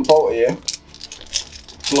now going to bolt at you.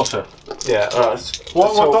 Blotter. Yeah.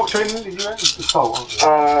 What doctrine did you enter? Assault.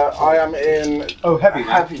 I am in heavy.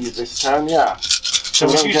 Heavy this turn, yeah. So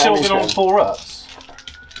was you still been on 4 ups?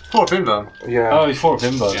 4 Pinbone. Yeah. Oh, he's 4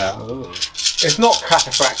 Bimbo. Yeah. Oh. It's not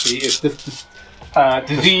cataphracty, it's just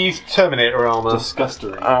disease Terminator armour.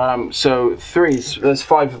 Disgusting. So 3s, there's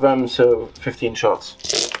 5 of them, so 15 shots.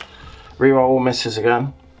 Reroll all misses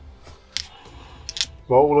again.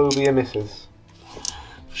 Roll will be a misses.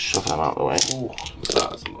 Shove them out of the way. Ooh,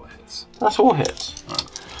 that's a lot of hits. That's all hits.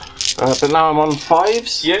 Right. But now I'm on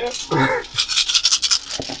 5s. Yeah.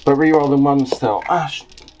 But reroll them 1s still.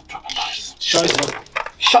 Drop a dice.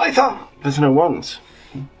 Scheisse! There's no 1s.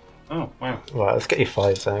 Oh, wow. Right, let's get your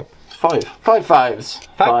 5s out. 5. 5 fives.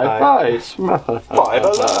 5 fives. 5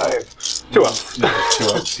 alive. 2 up. 2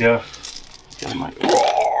 ups, yeah.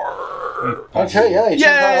 Okay, yeah.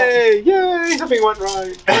 Yay! Yay! Something went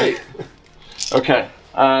right. Okay,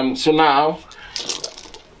 so now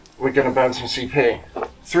we're going to burn some CP.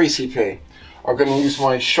 3 CP. I'm going to use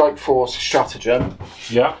my Strike Force stratagem.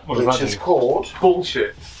 Yeah, what does which that is do? called...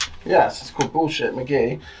 Bullshit. Yes, it's called Bullshit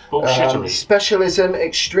McGee. Bullshittery. Specialism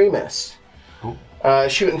Extremis.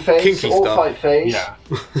 Shooting phase, Kinky all stuff. fight phase. Yeah.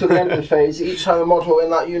 To the end of the phase, each time a model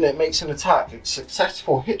in that unit makes an attack, a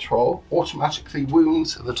successful hit roll automatically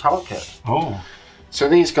wounds the target. Oh. So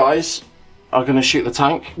these guys are going to shoot the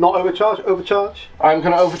tank. Not overcharge, overcharge? I'm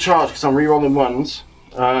going to overcharge because I'm re-rolling ones.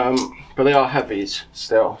 But they are heavies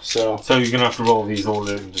still, so... So you're going to have to roll these all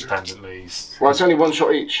independently. Well, it's only 1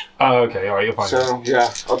 shot each. Oh, okay, alright, you're fine. So,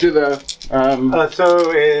 yeah, I'll do the...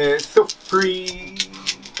 So it's still 3...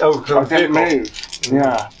 Oh, I didn't move.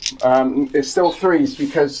 Yeah. It's still 3s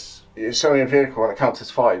because it's only a vehicle and it counts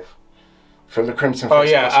as 5. For the Crimson Oh,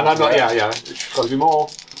 Fist yeah, person and I'm to not... get. Yeah, yeah. It's got to be more.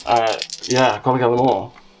 Yeah, gotta get them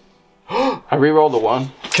all. I re-rolled the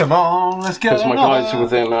 1 Come on, let's get because my guys are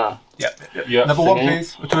within... Yeah. Number 1, Thingy.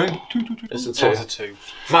 please. Two. It's a Oh, 2. it's a 2.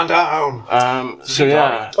 Man down. So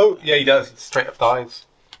yeah. Oh, yeah, he does. He straight up dies.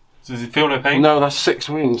 So does he feel no pain? No, that's 6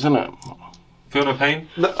 wounds, isn't it? Feel no pain?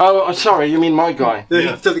 Oh, sorry, you mean my guy. No,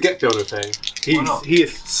 Yeah. he doesn't get killed with pain. not? He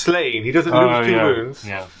is slain. He doesn't lose 2 yeah. wounds.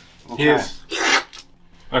 Yeah. He is...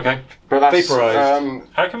 Okay. But that's... Vaporised.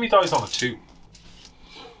 How come he dies on a 2?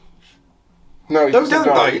 No, he No, doesn't don't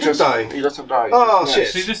die. die, he doesn't die. He doesn't die. Oh, Yeah. shit.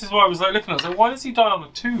 See, this is why I was like looking at it. I was like, why does he die on a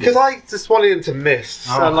 2? Because I just wanted him to miss,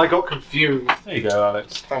 Oh. and I got confused. There you go,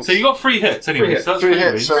 Alex. Thanks. So you got 3 hits anyway. 3 hits. So that's 3 3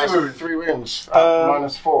 hits, wounds. so that's wounds. 3 wounds.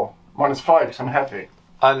 -4. -5 because I'm heavy.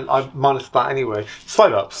 And I minus that anyway. It's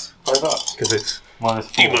 5 ups. 5 up. Because it's...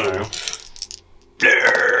 -4.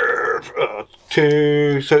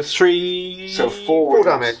 2, so it's 3... So 4 4 wounds.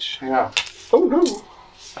 damage. Yeah. Oh no!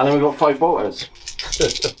 And then we've got 5 bolters.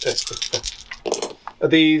 Are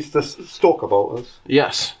these the stalker bolters?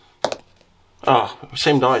 Yes. Ah,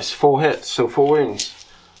 same dice. 4 hits, so 4 wounds.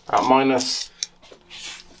 At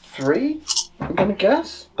 -3, I'm gonna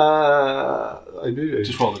guess. I do.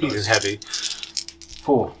 Just roll the He's dice. heavy.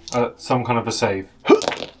 4. Some kind of a save.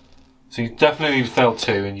 So you definitely failed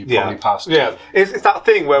 2 and you probably passed 2. Yeah, it's that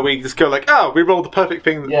thing where we just go like, oh, we rolled the perfect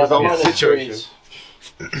thing that was on the minus situation.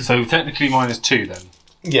 3s. So technically -2 then.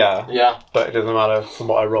 Yeah, Yeah. but it doesn't matter from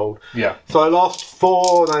what I rolled. Yeah. So I lost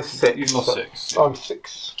 4, and I 6. You've lost 6. I'm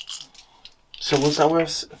 6. So was that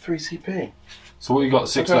worth 3 CP? So what you got?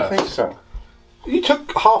 6 I don't left. think so. You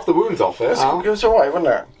took half the wounds off it. It was alright,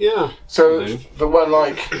 wasn't it? Yeah. So Blue. the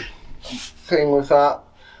one thing with that,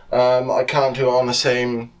 I can't do it on the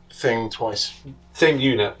same thing twice. Same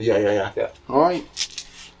unit. Yeah. Yeah. Alright.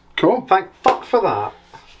 Cool. Thank fuck for that.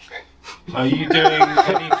 Are you doing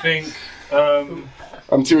anything?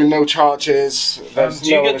 I'm doing no charges. There's Do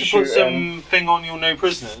you no get one to put shoot some thing on your no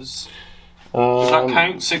prisoners? Does that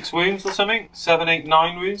count 6 wounds or something? 7, 8,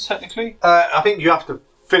 9 wounds technically? I think you have to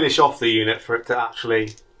finish off the unit for it to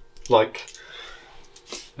actually, like,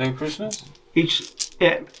 No prisoners? each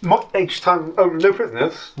time. Oh, no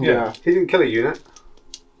prisoners. Yeah. He didn't kill a unit.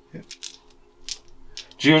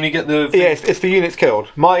 Do you only get the? Yeah, it's the units killed.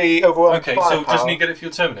 My overall. Okay, so doesn't he get it for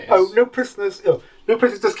your terminators? Oh, no prisoners. Oh, no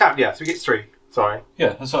prisoners does count. Yeah, so he gets 3. Sorry. Yeah,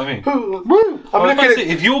 that's what I mean. Woo! Well, I'm looking at.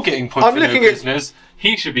 if you're getting points I'm for no looking at- prisoners,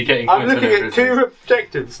 he should be getting I'm points looking for no at 2 prisoners.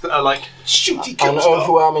 objectives that are like shooty And kill stuff.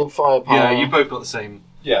 overwhelming firepower. Yeah, you both got the same.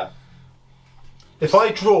 Yeah. If I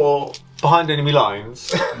draw behind enemy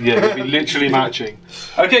lines, Yeah, you'll be literally matching.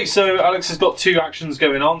 Okay, so Alex has got 2 actions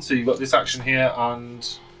going on. So you've got this action here and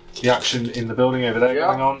the action in the building over there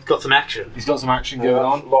going on. got some action. He's got some action Yeah, going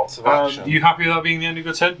on. lots of action. You happy with that being the end of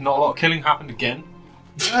your turn? Not a lot of killing happened again.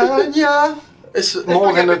 Yeah. It's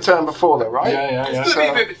more than the turn before though, right? Yeah. It's going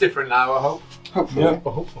to be a bit different now, I hope. Hopefully. I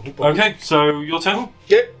hope. Okay, so your turn.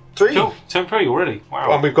 Yeah, 3. Cool. Turn 3 already.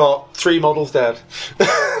 Wow. And we've got 3 models dead.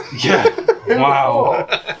 Yeah. Wow.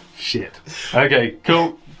 Shit. Okay,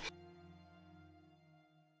 cool.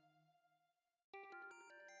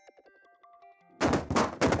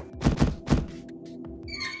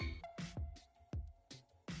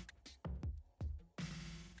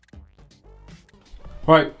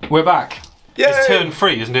 Right, we're back. Yay! It's turn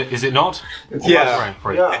 3, isn't it? Is it not? Or Yeah. round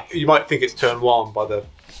 3. Yeah. You might think it's turn 1 by the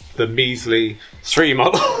measly 3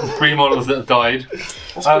 model. 3 models that have died.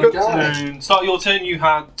 pretty good. So start your turn. You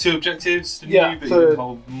had 2 objectives, didn't Yeah, you? But so- you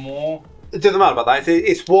hold more. It doesn't matter about that.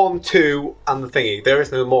 It's 1, 2, and the thingy. There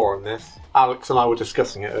is no more on this. Alex and I were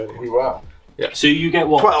discussing it earlier. We were. So you get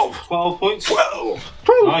what? 12. 12 points. 12.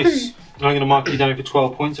 Nice. going to mark you down for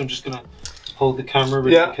 12 points. I'm just going to hold the camera.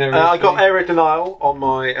 With Yeah, I got area denial on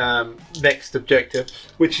my next objective,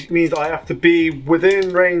 which means I have to be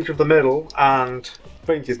within range of the middle, and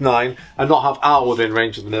range is 9, and not have Al within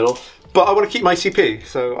range of the middle. But I want to keep my CP,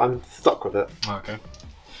 so I'm stuck with it. Okay.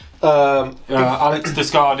 Alex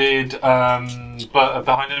discarded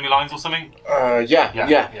behind enemy lines or something? Yeah.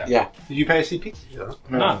 Did you pay a CP? Yeah.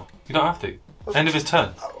 No, you don't have to. End of his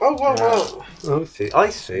turn. Oh, well. Oh, I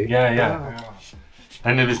see. Yeah.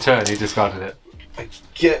 End of his turn, he discarded it. I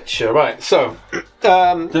get you. Right, so...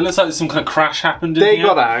 it looks like some kind of crash happened in They here.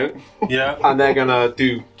 got out, Yeah. and they're going to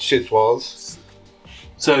do Shizwas.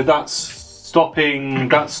 So that's stopping...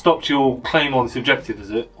 That stopped your claim on this objective,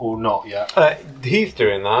 is it? Or not yet? He's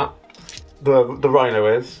doing that. The Rhino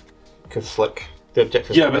is. Because, like, the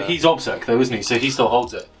objective... Yeah, but he's OBSEC though, isn't he? So he still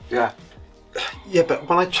holds it. Yeah. Yeah, but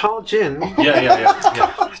when I charge in... Yeah.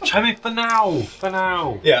 Chime in for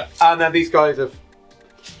now. Yeah, and then these guys have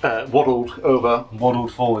waddled over.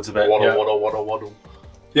 Waddled forwards a bit. Waddle.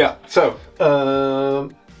 Yeah, so,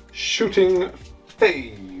 shooting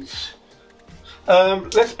phase.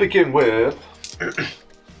 Let's begin with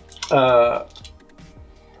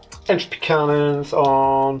entropy cannons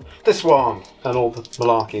on this one and all the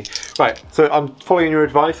malarkey. Right, so I'm following your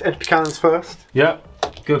advice. Entropy cannons first. Yeah,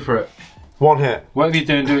 go for it. 1 hit. Whatever you're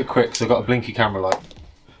doing, do it quick, because I've got a blinky camera light.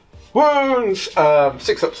 Wounds!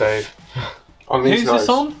 6 up save. On these Who's guys. this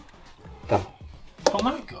on? Them. On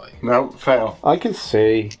that guy. No, fail. I can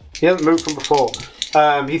see. He hasn't moved from before.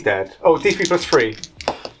 He's dead. Oh, D3 plus 3.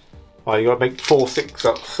 Oh, you gotta make 4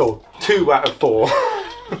 6-ups, or 2 out of 4.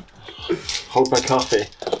 Hold my coffee.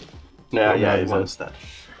 Yeah, he's dead.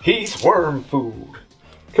 He's worm food.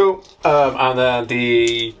 Cool. And then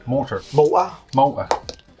the Mortar. mortar.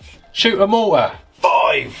 Shoot a mortar.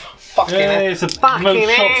 5. Fucking Yay, it's the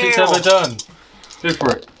most shots it's ever done. Go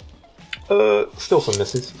for it. Still some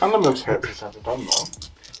misses. And the most hits it's ever done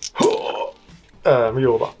though.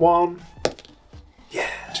 Reroll that 1.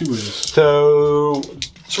 2 wounds. So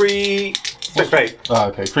 3. 6, 8. Oh,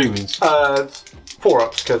 okay, 3 wounds. 4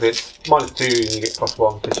 ups because it's -2 and you get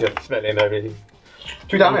 +1 because you're smelling everything.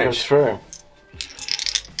 2 damage. Goes through.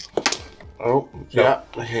 Oh, yeah.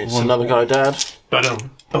 It's another guy dead.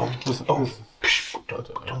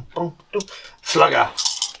 Slugger.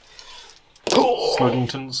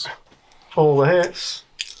 Sluggingtons. All the hits.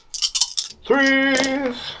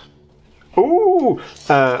 3s. Ooh.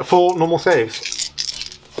 4 normal saves.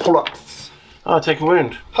 Pull ups. I take a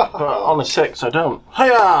wound. But on a 6, I don't.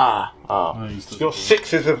 Hiya! Oh. Your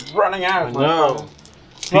 6s are running out. No.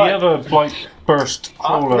 Do you have a like burst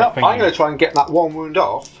crawler No, thing I'm going to try and get that 1 wound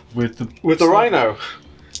off with the Rhino.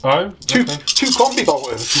 Oh, Two okay. combi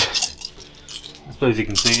bolters. I suppose you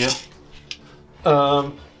can see it.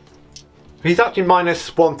 He's actually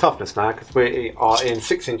 -1 toughness now because we are in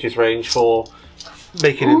 6 inches range for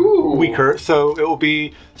making him weaker. So it will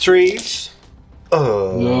be 3s.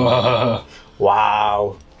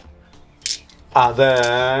 Wow. And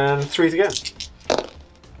then 3s again.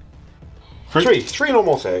 3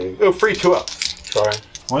 normal save. Oh, 3 2-ups. Sorry.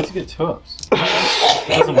 Why did you get 2 ups?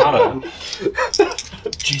 Doesn't matter.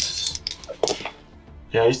 Jesus.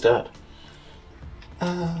 Yeah, he's dead.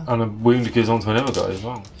 And a wound goes on to another guy as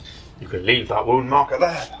well. You can leave that wound marker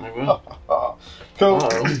there. I will. Cool.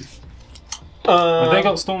 Have they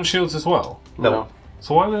got storm shields as well? No.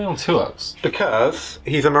 So why were they on 2 ups? Because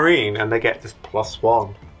he's a marine and they get this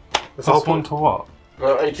 +1. That's the whole Plus 1 point. to what?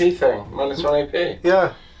 The AP thing. -1 AP.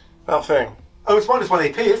 Yeah. That thing. Oh, it's -1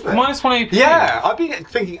 AP, isn't it? -1 AP? Yeah, I've been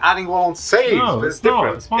thinking adding 1 on saves, No, but it's it's not.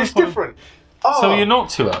 different. It's It's -1. different. Oh. So you're not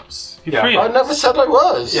 2 ups. You're Yeah. 3 I ups. never said I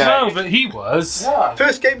was. Yeah. No, but he was. Yeah.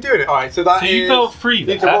 First game doing it. Alright, so that So you is- felt free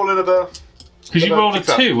Need to there. roll another. Because you rolled a 6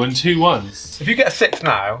 up. 2 and 2 1s. If you get a 6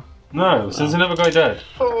 now. No, so there's another guy dead.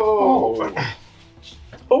 Oh.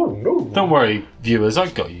 Oh no. Don't worry, viewers,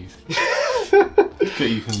 I've got you. Got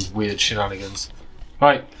you from weird shenanigans.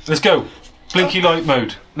 Right, let's go. Blinky light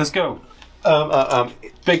mode. Let's go.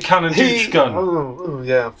 Big cannon huge gun. Oh,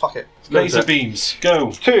 yeah, fuck it. Laser beams.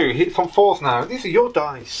 Go. 2 hits on 4s now. These are your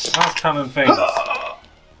dice. Last cannon things.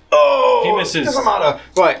 Oh, He misses. Doesn't matter.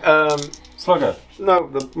 Right, Slugger. no,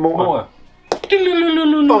 the mortar. More.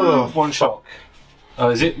 Oh, 1 shot. Oh,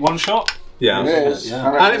 is it 1 shot? Yeah. It is.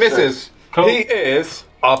 Yeah. And it misses. Cool. He is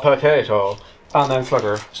a potato. And then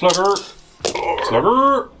slugger. Slugger.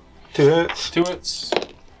 Slugger. 2 hits. 2 hits.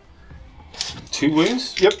 2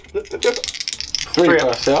 wounds. Yep. 3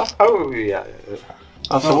 plus, yeah? Oh, yeah.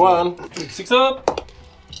 That's the 1. 6 up.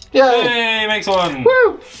 Yay! Hey, makes 1.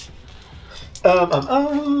 Woo!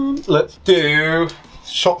 Let's do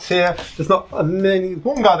shots here. There's not a many.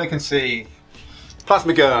 One guy they can see.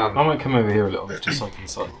 Plasma gun. I might come over here a little bit just so I can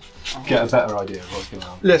sort of get a better idea of what's going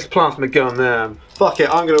on. Let's plasma gun them. Fuck it,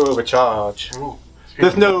 I'm gonna overcharge. Ooh.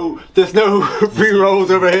 There's no rerolls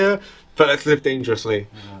over here, but let's live dangerously.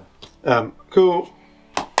 Cool.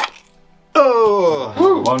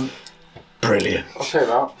 Oh, One. brilliant. I'll say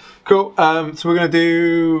that. Cool. So we're gonna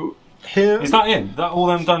do here. Is that in? That all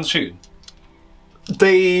them done shooting?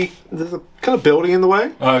 There's a kind of building in the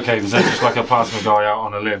way. Oh, okay, was that just like a plasma guy out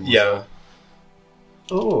on a limb? Yeah.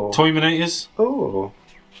 Oh. Toyminators? Oh.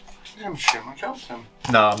 I'm sure much else then.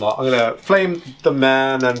 No, I'm not. I'm gonna flame the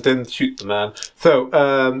man and then shoot the man. So,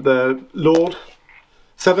 the Lord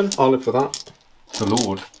 7, I'll live for that. The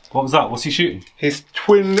Lord. What was that? What's he shooting? His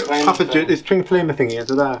twin Flamer. his twin flamer thingy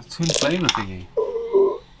into there. Twin flamer thingy.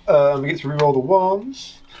 We get to reroll the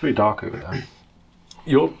ones. It's pretty dark over there.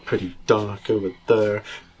 You're pretty dark over there.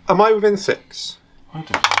 Am I within 6? I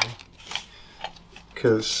don't know.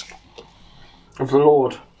 Because Of the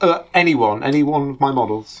Lord. any one of my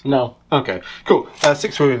models. No. Okay, cool.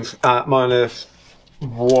 6 wounds at -1.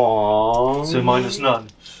 So minus none.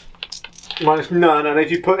 Minus none, and if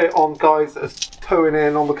you put it on guys that are towing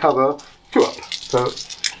in on the cover, 2 up. So, are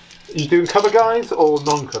you doing cover guys or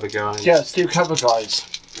non-cover guys? Yeah, let's do cover guys.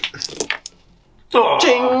 Oh.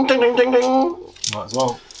 Ding, ding, ding, ding, ding. Might as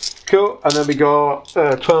well. Cool, and then we got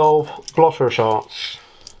 12 blotter shots.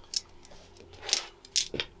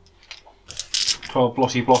 12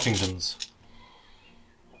 blotty blottingtons.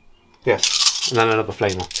 Yes, and then another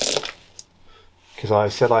flamer. Because I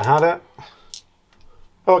said I had it.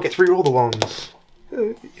 Oh, I get to reroll the ones.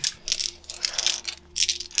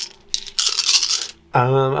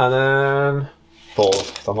 And then 4,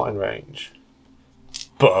 because I'm not in range.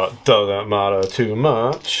 But doesn't matter too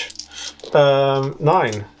much.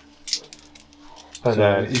 9. And So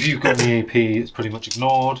then if you've got the AP, it's pretty much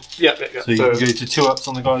ignored. yeah. So you can go to 2 ups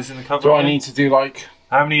on the guys in the cover. Do I need to do like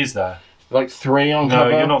How many is there? 3 on No,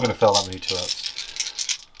 cover? you're not going to fill that many 2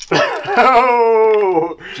 ups.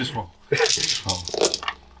 Oh! Just one. Just one.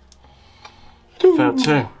 Fair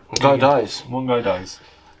 2. Guy dies. One guy dies.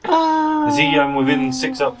 Is he within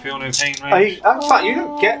 6 up feel no pain In range? fact, you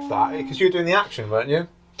don't get that because you were doing the action, weren't you?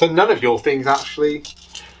 So none of your things actually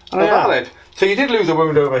are yeah. valid. So you did lose a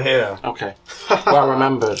wound over here. Okay. Well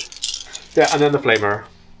remembered. Yeah, and then the flamer.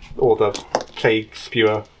 Or the plague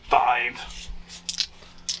spewer. 5.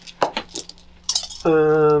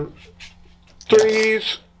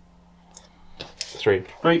 3s. 3.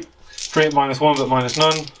 3. 3 at -1 but minus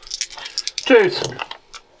none. 2s.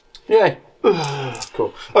 Yay.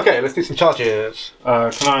 Cool. Okay, let's do some charges.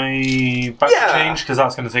 Can I back Yeah. to change? Because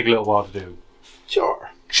that's going to take a little while to do. Sure.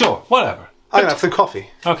 Sure, whatever. I'm gonna have some coffee.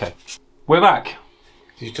 Okay. We're back.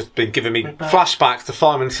 You've just been giving me flashbacks to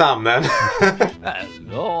Fireman Sam then.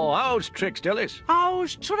 Hello, how's Trix Dillis?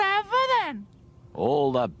 How's Trevor then?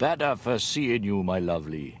 All the better for seeing you, my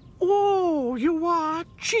lovely. Oh, you are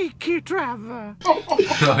cheeky, Trevor.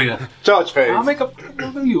 Oh, yeah. Charge phase. I'll make up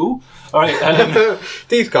for you. Alright,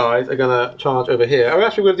 These guys are gonna charge over here. Oh,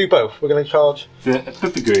 actually, we're gonna do both. We're gonna charge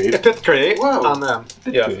the grade. Epiphany Wow. and them.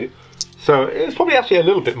 Yeah. So it's probably actually a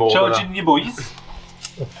little bit more Charging you boys.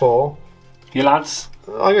 than a 4. You lads.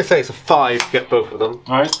 I'm gonna say it's a 5 to get both of them.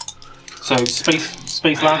 Alright. So,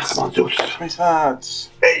 space lads. Space lads.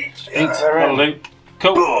 8. That'll do.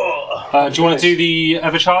 Cool. Do you want to do the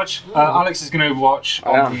Evercharge? Alex is going to Overwatch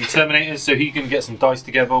on the Terminators, so he can get some dice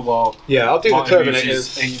together while Yeah, I'll do Martin the moves his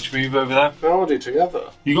Terminators. inch move over there. We'll do together.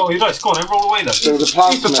 You got all your dice. Go on, then roll away then. So the He's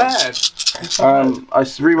plasma. prepared. I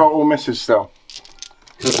reroll all misses still,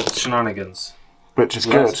 Because it's shenanigans. which is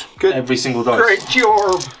good. Good. Every single dice. Great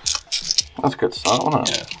job. That's a good start, wasn't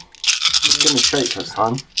it? Yeah. Give me shake this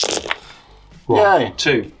time. What? Yay.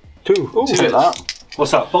 2. 2. Ooh. Two Look at that.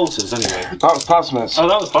 What's that? Bolters, anyway. That was plasmas. Oh,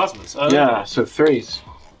 that was plasmas. Oh, Yeah, so 3s.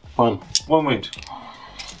 1. 1 wound.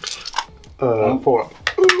 4 up.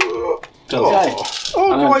 Done. Yay.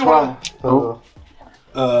 Oh, And do I then want? 12.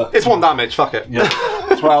 It's 1 damage. Fuck it. Yeah.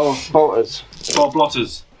 12 bolters. 12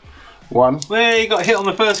 blotters. 1. Well, you got hit on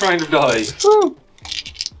the first round of die. Woo.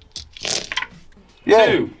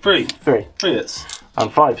 Yay. 2, 3. 3. 3 hits. And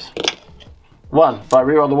 5s. 1. But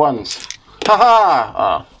reroll the 1s. Haha!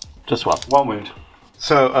 Ah, just 1. 1 wound.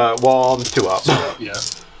 So 1, 2 up. Yeah.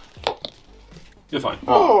 You're fine.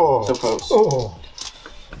 Oh. So close. Oh.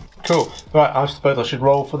 Cool. Right, I suppose I should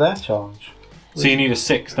roll for their charge. So you need a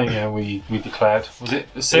 6, don't you? We declared. Was it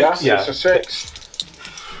a 6? Yeah, Yeah. it's a 6.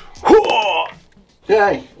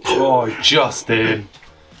 Yay! Oh, just in.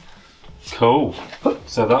 Cool.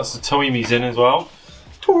 So that's the Toimi's in as well.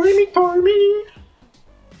 Tommy.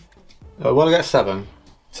 I want to get 7.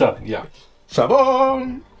 7, yeah.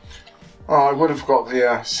 7. Oh, I would have got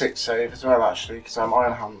the 6 save as well, actually, because I'm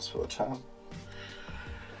Iron Hands for the turn.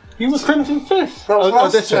 You were Crimson Fist. That was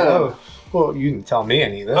last turn. Oh. Well, you didn't tell me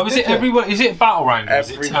any of this. Oh, is it everywhere? Is it battle round? Or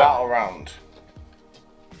Every is it battle round.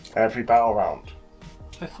 Every battle round.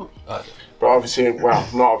 I thought, But obviously, well,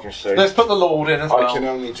 not obviously. Let's put the Lord in as well. I can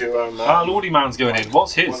only do Lordy Man's going in.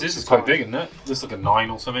 What's his? Once This is a quite time. big, isn't it? This is like a 9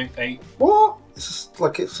 or something, 8. What? It's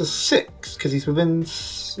a 6 because he's within.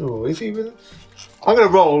 Oh, is he within? I'm going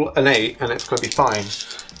to roll an 8 and it's going to be fine.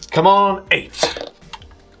 Come on, 8.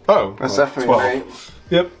 Oh, That's definitely 12. an 8.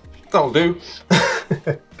 Yep, that'll do.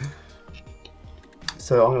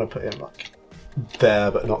 So I'm going to put him like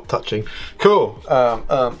there, but not touching. Cool.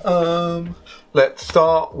 Let's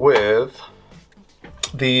start with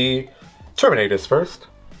the Terminators first.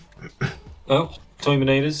 Oh,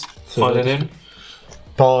 Terminators. Filing in.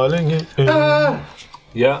 Piling it in.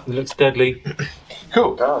 Yeah, it looks deadly.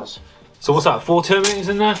 Cool. It does. So what's that? 4 Terminators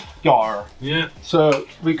in there? Yar. Yeah. So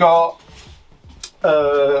we got.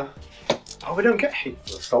 Oh, we don't get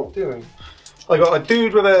hateful assault, do we? I got a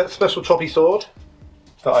dude with a special choppy sword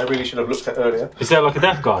that I really should have looked at earlier. Is there like a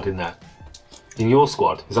Death Guard in there? In your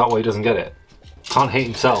squad? Is that why he doesn't get it? Can't hate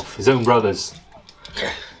himself, his own brothers.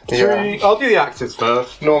 Yeah. I'll do the axes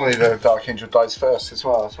first. Normally the Dark Angel dies first as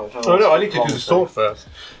well. So I don't know Oh no, I need what's to wrong do the with sword first.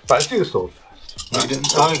 Right, let's do the sword first.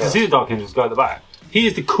 I can see the Dark Angel's guy at the back. He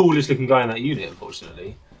is the coolest looking guy in that unit,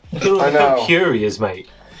 unfortunately. Look I at how know. pure he is, mate.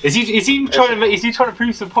 Is he trying to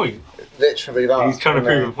prove some point? Literally that. He's trying to I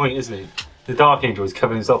prove know. a point, isn't he? The Dark Angel is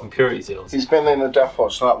covering himself in purity seals. He's been in the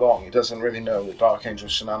Deathwatch that long, he doesn't really know the Dark Angel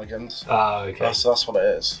shenanigans. Ah, okay. That's what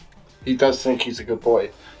it is. He does think he's a good boy.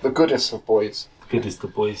 The goodest of boys. Good as the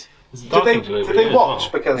boys. There's a Did Dark they, Angel over did they here as watch?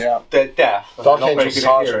 well. Because Yeah. they're deaf. and Dark they're not very Angel's good at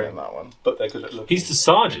sergeant hearing, in that one. but they're good at looking. He's the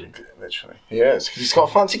sergeant. Literally. He is, because he's got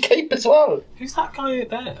a fancy cape as well. Who's that guy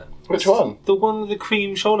there? Which one? The one with the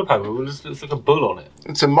cream shoulder pad with looks like a bull on it.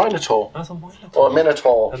 It's a Minotaur. That's a Minotaur. Or a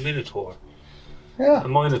Minotaur. A Minotaur. Yeah. A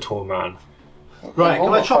Minotaur man. Right,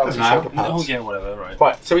 can I chop him Fancy now? shoulder pads. Oh yeah, whatever, right.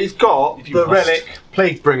 Right, so he's got If you the must. relic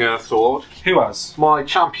Plaguebringer sword. Who has? My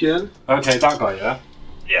champion. Okay, that guy, yeah?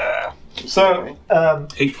 Yeah. So,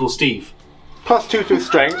 Hateful Steve. +2 to his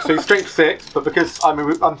strength, so he's strength 6, but because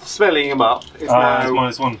I'm swelling him up, it's It's now.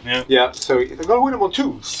 -1, yeah. Yeah, so I've got to win him on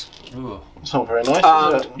 2s. Ooh. It's not very nice,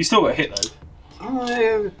 is it? You still got a hit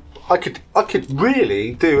though. I could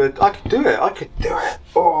really do it. I could do it.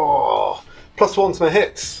 Oh, +1 to my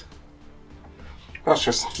hits. That's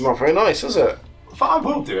just not very nice, is it? But I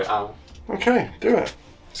will do it, Al. Okay, do it.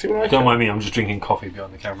 See what I Don't can. mind me, I'm just drinking coffee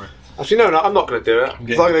behind the camera. Actually, no, I'm not going to do it. I'm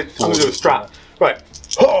going to do a strat. Right.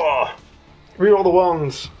 Oh, reroll the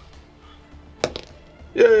ones.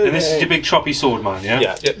 Yeah. And this is your big choppy sword man, yeah?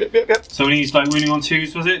 Yeah. Yep. So when he's like wounding on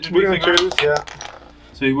 2s, was it? Did we Reroll figure out? 2s, yeah.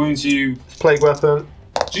 So he wounds you. Plague weapon.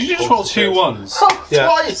 Did you just roll 2 1s? Yeah.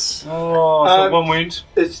 Twice! Oh, so 1 wound.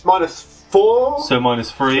 It's -4. So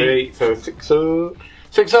 -3. So 6 up.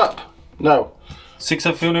 6 up. No. 6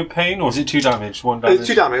 up feel no pain, or is it 2 damage? 1 damage. It's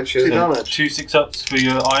 2 damage. Yeah. 2 damage. 2 6-ups for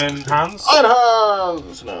your iron hands? Iron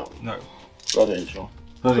Hands! No. No. Blood Angel.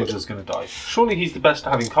 Blood Angel's gonna die. Surely he's the best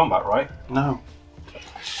to have in combat, right? No.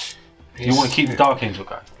 You want to keep the Dark Angel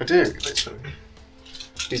guy. I do, literally.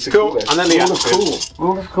 He's the Cool. coolest. And then the Rule of axes. cool.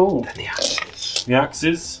 Rule of cool. The axes. The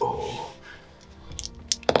axes. Oh.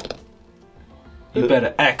 You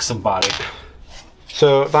better axe somebody.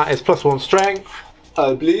 So that is +1 strength,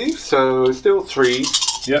 I believe. So still 3.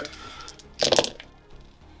 Yep.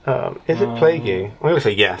 Is it plaguey? I'm going to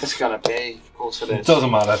say yes. It's gonna be. Of course it It is.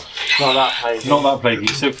 doesn't matter. Not that plaguey. Not that plaguey.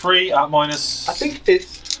 So 3 at minus. I think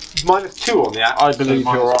it's -2 on the axe. I believe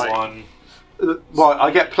minus you're right. 1. Well,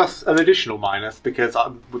 I get plus an additional minus because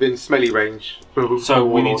I'm within smelly range. So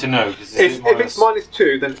we need to know. Cause If it's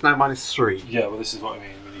 -2, then it's now -3. Yeah, well, this is what I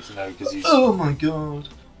mean. We need to know because he's. Oh my god.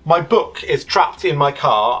 My book is trapped in my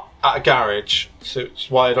car at a garage, so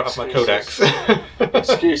it's why I don't have my codex.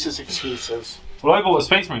 Excuses. Well, I bought a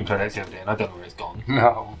Space Marine Codex the other day and I don't know where it's gone.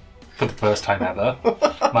 No. For the first time ever.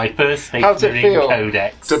 My first Space How's it Marine feel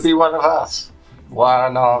Codex. to be one of us?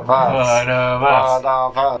 One of us. One of us. One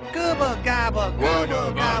of us. Gooba gobble,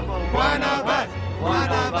 gooba gobble, one of us, one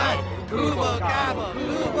of us. Gooba gobble,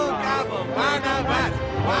 one of us,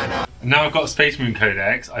 one of us. Now I've got a Space Marine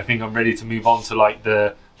Codex, I think I'm ready to move on to like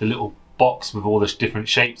the little box with all the different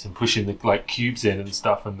shapes and pushing the like cubes in and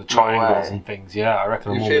stuff and the triangles way. and things. Yeah, I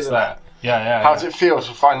reckon I'm You almost feel there. Yeah. How does it feel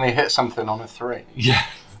to finally hit something on a 3? Yeah,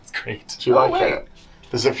 it's great. Do you like it?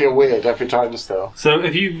 Does it feel weird every time still? So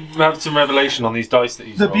if you have some revelation on these dice that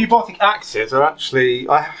you The bubotic axes are actually.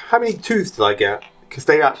 How many 2s did I get? Because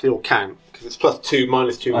they actually all count. Because it's +2,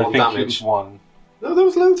 -2, I 1 think damage. it was 1. No, there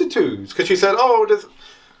was loads of 2s. Because you said, oh, there's.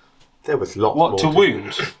 There was lots What, more. to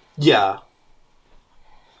wound? Yeah.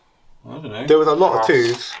 I don't know. There was a lot of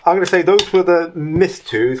 2s. I'm going to say those were the missed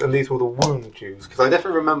 2s and these were the wound 2s. Because I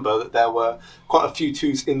definitely remember that there were quite a few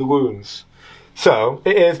 2s in the wounds. So,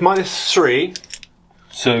 it is -3.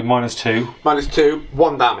 So -2. -2,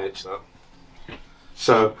 1 damage though.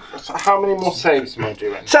 So, How many more saves am I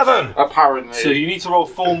doing? 7! Apparently. So you need to roll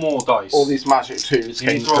 4 more dice. all these magic 2s You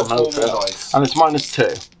came need to roll from 4 more over. dice. And it's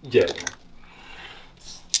 -2. Yeah.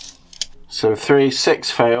 So 3, 6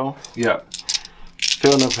 fail. Yeah.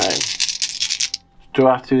 Feel no pain. Do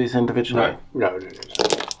I have to do these individually? No.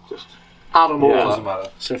 Just add them all Yeah. Doesn't up. matter.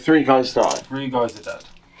 So 3 guys die. 3 guys are dead.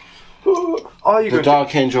 Are you The going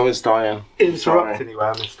Dark Angel is dying. to interrupt Sorry.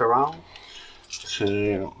 anywhere, Mr. Rao? So,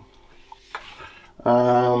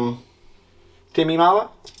 Timmy Mallet?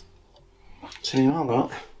 so you know that?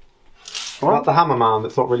 What? The hammer man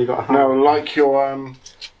that's not really got a hammer. No, like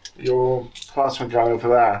your plasma gun over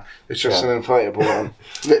there. It's just an inflatable one.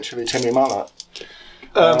 Literally Timmy Mallet.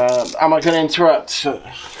 Am I going to interrupt?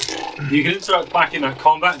 You can interact back in that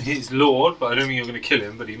combat and hit his lord, but I don't think you're going to kill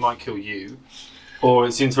him, but he might kill you. Or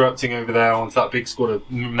it's interrupting over there onto that big squad of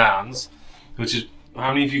mans, which is, how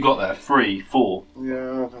many have you got there? 3, 4? Yeah, I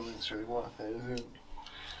don't think it's really worth it, is it?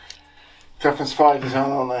 Toughness 5 is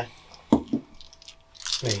on, aren't they?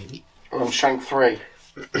 Maybe. Or I'm shank 3.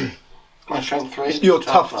 My shank 3? You're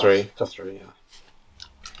tough 3. Tough 3, yeah.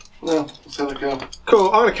 No, so they go. Cool,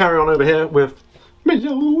 I'm going to carry on over here with my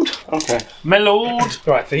lord. Okay. My lord!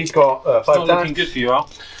 Right, so he's got 5 It's not looking attacks. good for you, Al.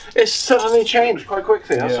 It's suddenly changed quite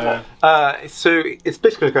quickly, hasn't it? So it's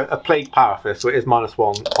basically like a plague power fist, so it is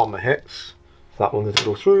 -1 on the hits. So that one doesn't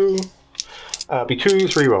go through. Be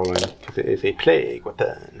 2s re-rolling, because it is a plague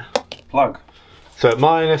weapon. Plug. So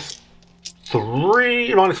 -3,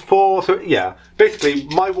 -4, so yeah. Basically,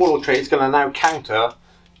 my warlord trait is going to now counter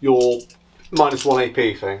your -1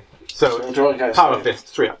 AP thing. So, do I get power saved? fist,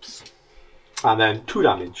 3 ups. And then 2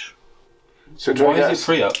 damage. So do I Why get is it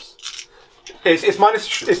 3 ups? It's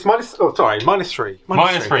minus, oh sorry, -3.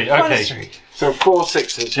 -3, okay. -3. So 4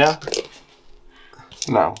 6s, yeah?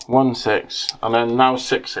 No, 1 6. And then now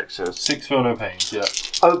 6 6s. 6 feel no pains, yeah.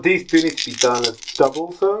 Oh, these do need to be done as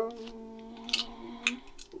doubles though?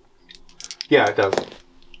 Yeah, it does.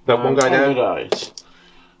 But one guy How dead, dies.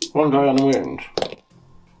 One guy on a wound.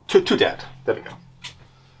 two dead. There we go.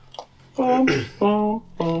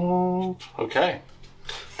 Okay.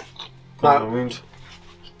 Now, Wound.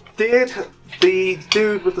 did the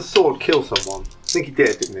dude with the sword kill someone? I think he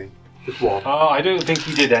did, didn't he? Just one. I don't think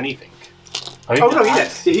he did anything. I think Oh no, the he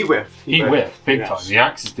axe- did. He whiffed. He whiffed, big Yes. time. The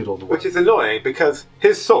axes did all the work. Which is annoying because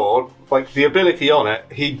his sword, like the ability on it,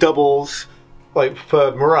 he doubles, like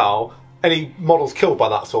for morale. Any models killed by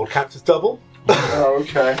that sword counts as double. Oh,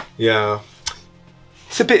 okay. Yeah.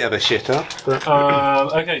 It's a bit of a shitter. But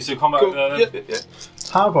Okay, so combat. Cool.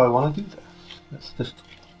 How do I want to do that? Let's just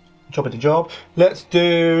job at the job. Let's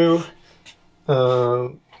do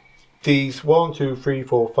these 1, 2, 3,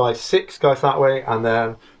 4, 5, 6 guys that way, and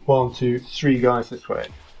then 1, 2, 3 guys this way.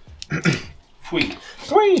 Fui.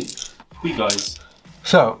 3. Fui, guys.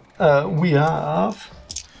 So we have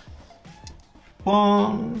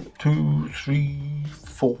 1, 2, 3,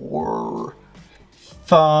 4,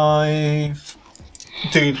 5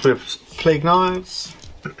 dudes with plague knives.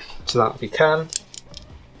 So that would be 10.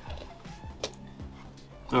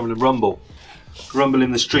 Having a rumble. Rumble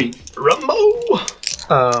in the street. Rumble!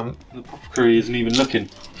 The apothecary isn't even looking.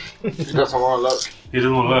 He doesn't want to look. He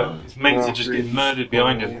doesn't want to look. His mates are just getting murdered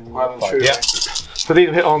behind him. Well and truly. Yeah. So these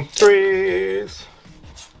will hit on 3s.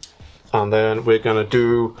 And then we're going to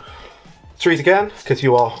do 3s again, because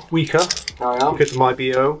you are weaker, I am. because of my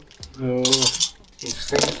BO.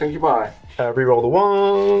 Think you buy. Reroll the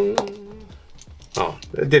 1. Oh,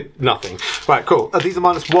 it did nothing. Right, cool. These are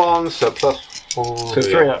 -1, so +1. So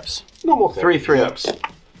 3 ups. Normal 3 ups.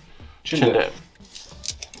 Chin dip.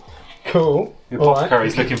 Cool. The Alright.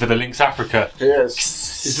 apothecary's looking for the Lynx Africa. He is.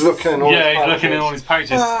 He's looking in all Yeah, his he's looking in pouches. all his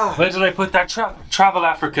pouches. Where did I put that travel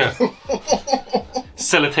Africa?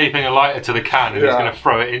 Sellotaping a lighter to the can and he's Yeah. going to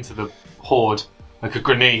throw it into the horde like a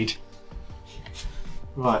grenade.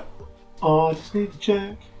 Right. Oh, I just need to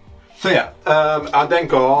check. So yeah, I then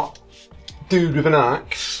got dude with an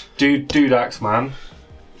axe. Dude axe man.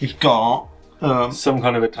 He's got Some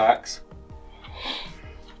kind of attacks.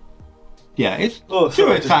 yeah, it's Oh, two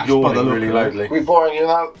sorry, just attacks by the yawning look really of it. loudly. We boring you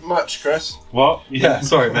that much, Chris? What? Yeah,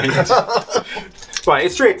 sorry mate. Right,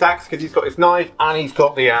 it's 3 attacks because he's got his knife and he's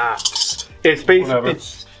got the axe. It's basically Whatever.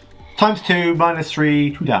 it's ×2,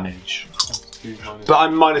 -3, 2 damage. But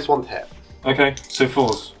I'm -1 to hit. Okay, so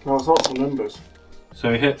 4s. There's lots of numbers.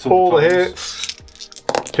 So he hits All the times. hits,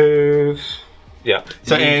 2s, Yeah.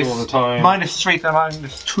 So Wounds it's all the time. -3 to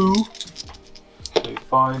 -2.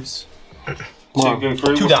 5s. Well, 2 go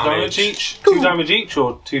through. 2 What's the damage. each? 2 damage each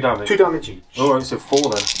or 2 damage? 2 damage each. Alright, so 4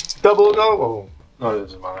 then. Double go. No, it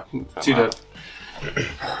doesn't matter. 2 dead.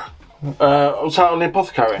 Was that on the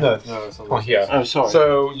apothecary? No. No, it's not. Oh, yeah. Oh, sorry.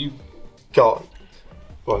 So you got.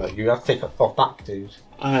 Well, no, you have to take off that dude.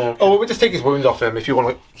 Okay. Oh, we'll just take his wound off him if you want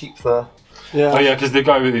to keep the. Yeah. Oh yeah, because the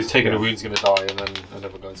guy who's taking a wound's going to die, and then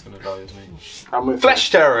another guy's going to die, isn't he? I'm with Flesh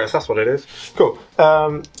terrorist, that's what it is. Cool.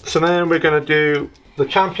 So then we're going to do the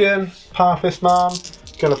champion, Power Fist Man.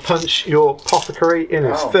 Going to punch your apothecary in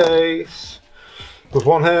his face with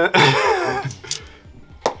one hit.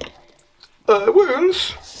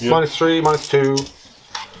 Wounds. Yep. -3, -2.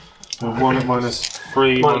 1 at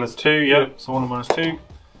 -3, -2, yep. So 1 at -2.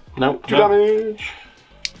 Nope. 2 damage.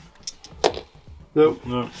 Nope.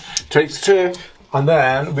 No. Takes 2. And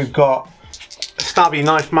then we've got Stabby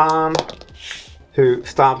Knife Man, who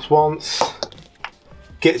stabs once,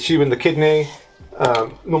 gets you in the kidney.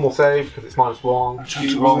 Normal save because it's -1.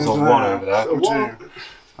 He rolls on 1 over there. So 2.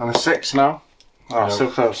 And a 6 now. Oh, so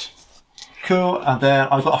close. Cool. And then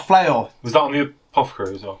I've got a flail. Was that on the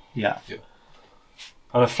apothecary as well? Yeah.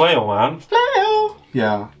 And a flail, man. Flail.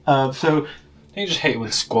 Yeah. So You just hate it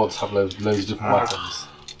when squads have loads of different weapons.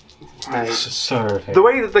 It's just so irritating. the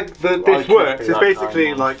way that this works is that basically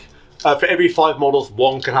kind, like for every 5 models,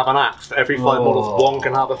 1 can have an axe. For every 5 models, 1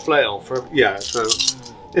 can have a flail. For so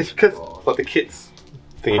it's because like the kits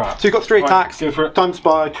thingy. Crap. So you've got 3 Right, attacks. go for it. Times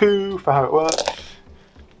by 2 for how it works.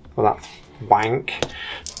 Well, that's wank.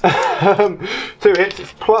 2 hits.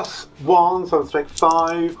 It's +1, so it's like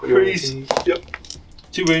 5. Freeze. Yep.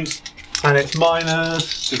 2 wounds. And it's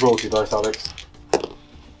minus. Just roll 2 dice, Alex.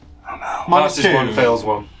 Minus Passes 2. 1, fails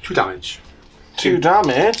 1. 2 damage. 2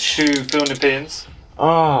 damage. 2 feeling pins.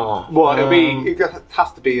 Oh. Well, it'll be. It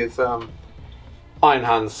has to be as Iron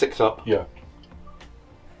Hands 6 up. Yeah.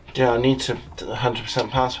 Yeah, I need to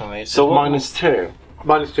 100% pass one of these. So So what- -2.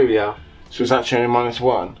 -2, yeah. So it's actually only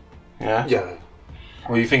 -1. Yeah? Yeah.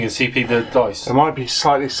 What are you thinking? CP the dice? It might be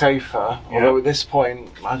slightly safer, although at this point,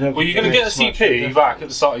 I don't Well, you're going to get a CP back at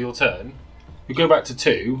the start of your turn. You go back to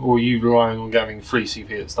 2, or are you relying on getting 3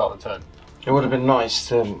 CP at the start of the turn? It would have been nice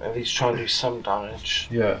to at least try and do some damage,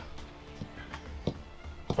 Yeah.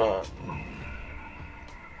 but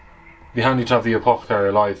It'd be handy to have the apothecary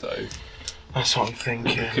alive, though. that's what I'm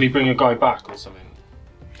thinking. Can he bring a guy back or something?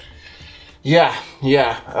 Yeah. He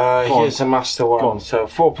on. is a master Go on. one, so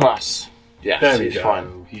 4+. Yes, There we he's go.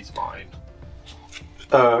 fine. He's fine.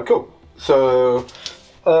 Cool. So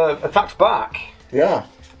attacks back. Yeah.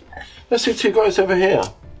 Let's see 2 guys over here.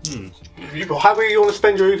 However you want to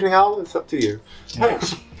spend your evening out, it's up to you.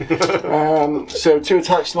 Thanks. So 2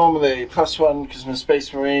 attacks normally, +1 because I'm a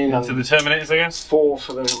Space Marine, Into and the Terminators, I guess? 4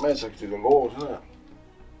 for the meds. I could do the Lord, isn't it?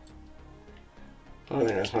 I don't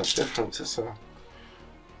think there's much difference, is there?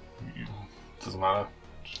 Doesn't matter.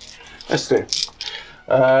 Let's do.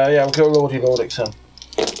 Yeah, we'll go Lordy Lordix then.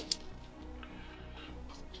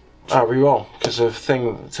 Ah, reroll because of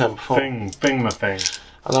thing the turn before. Bing my thing.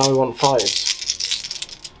 And now we want 5s.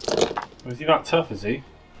 Was he that tough, is he?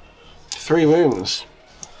 3 wounds.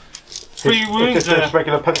 3 wounds there. Just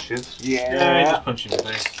regular punches. Yeah, he just punched him in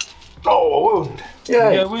the face. Oh, a wound. Yeah,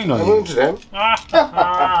 Yeah, wound on I you. wounded him.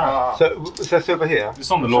 So is this over here?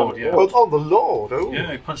 It's on the Lord, yeah. Oh, the Lord. Oh.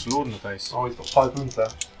 Yeah, he punched the Lord in the face. Oh, he's got 5 wounds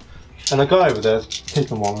there. And the guy over there's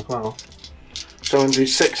taken 1 as well. So I'm going to do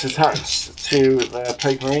 6 attacks to the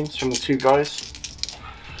Plague Marines from the 2 guys.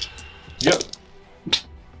 Yep.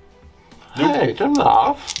 Hey, don't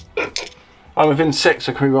laugh. I'm within 6,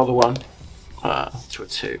 so can we roll the 1? To a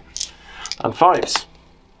 2. And 5s.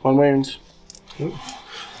 1 wound.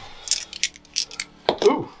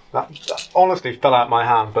 Ooh, that honestly fell out my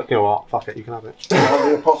hand, but you know what? Fuck it, you can have it.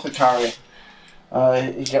 The Apothecary.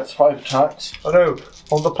 He gets 5 attacks. Oh no,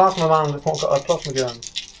 on the Plasma Man, it's not got a plasma gun.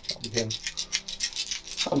 That'll be him.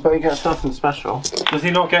 But he gets nothing special. Does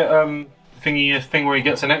he not get a thing where he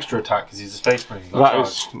gets an extra attack because he's a Space Marine? That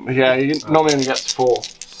is, yeah, he normally only gets 4.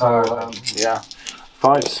 So, yeah.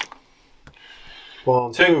 5s.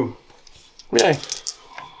 1, 2. Yay.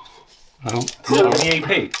 Does he have any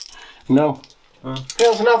AP? No. He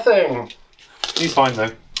has nothing. He's fine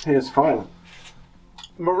though. He is fine.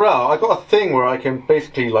 Morale, I got a thing where I can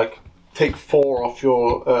basically like take 4 off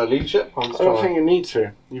your leadership. I don't think you need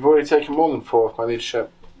to. You've already taken more than 4 off my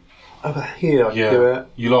leadership. Over here I can do it.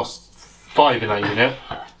 You lost 5 in that unit.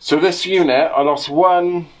 So this unit, I lost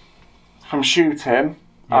 1 from shooting,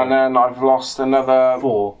 and then I've lost another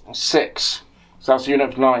 4. 6. So that's a unit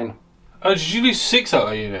of 9. Oh, did you lose 6 out of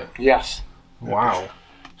that unit? Yes. Wow.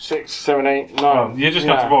 6, 7, 8, 9. Oh, you're just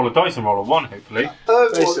going to have to roll a dice and roll a 1, hopefully.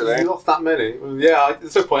 Basically. Well, you lost that many. Well, yeah,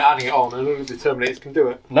 there's no point adding it on, and only the Terminators can do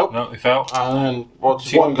it. Nope. No, they fell. And then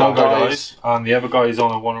what's One guy dies, and the other guy is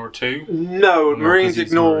on a 1 or a 2. No, Marines 'cause he's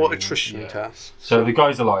ignore Marine, attrition yeah. tests. So the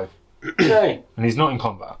guy's alive, Yay. and he's not in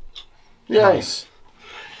combat. Yay. Nice.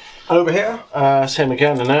 And over here? Same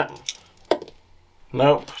again, isn't it?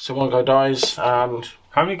 Nope. So one guy dies, and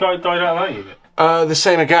How many guys died out of that unit? the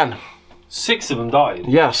same again. 6 of them died.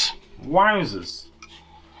 Yes. Wowzers.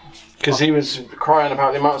 Because he was crying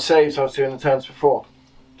about the amount of saves I was doing the turns before.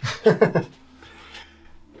 It's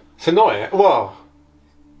annoying. Well,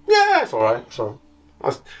 yeah, it's alright. I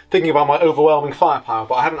was thinking about my overwhelming firepower,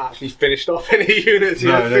 but I haven't actually finished off any units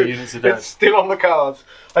yet. No, no units are dead. It's still on the cards.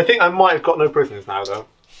 I think I might have got no prisoners now, though.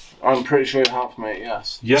 I'm pretty sure you have, mate,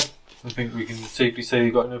 yes. Yep. I think we can safely say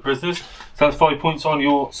you got no prisoners. So that's 5 points on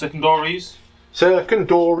your secondaries.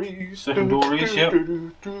 Secondaries, yep.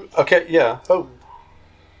 Okay, yeah. Oh.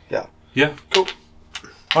 Yeah. Yeah. Cool.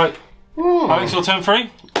 Right. Alex, your turn 3.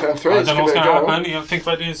 Turn 3. I don't know what's going to happen. You have to think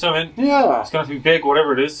about doing something. Yeah. It's going to have to be big,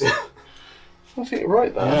 whatever it is. I think you're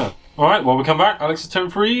right there. Yeah. Alright, well, we come back. Alex's turn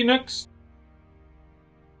 3 next.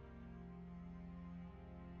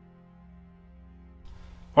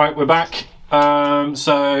 Right, we're back.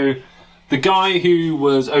 So the guy who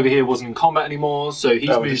was over here wasn't in combat anymore, so he's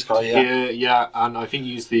moved this guy, yeah. here, yeah, and I think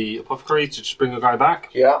he used the apothecary to just bring a guy back.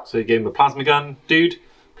 Yeah. So he gave him a plasma gun, dude,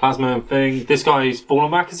 plasma thing. This guy's fallen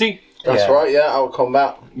back, is he? That's right, yeah, out of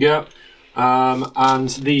combat. Yeah. And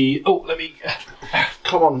the let me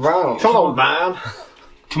Come on round. Come on, man.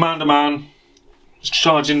 Commander man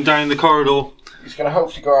charging down the corridor. He's going to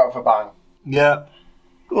hopefully go out with a bang. Yeah.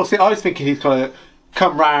 Well, see, I was thinking he's going to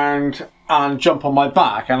come round and jump on my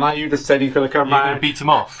back, and now you just said he's going to come You're going to round beat him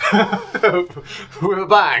off. with a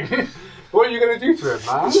bang. What are you going to do to him,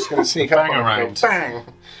 man? He's just going to sneak up Bang on him and around.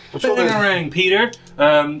 go bang. Bang around, Peter.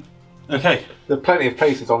 Okay. There are plenty of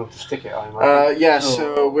places on to stick it, I imagine. Yeah,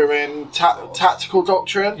 so we're in tactical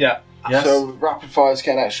doctrine. Yeah. Yes. So rapid fire's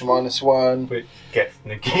getting extra -1. Which gets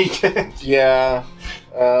negated. Yeah.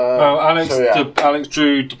 Alex, so, yeah. Alex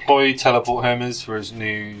drew deploy teleport hammers for his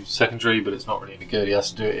new secondary, but it's not really any good. He has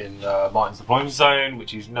to do it in Martin's deployment zone, which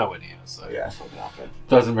he's nowhere near. So Yeah, it's not going to happen.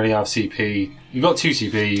 doesn't really have CP. You got 2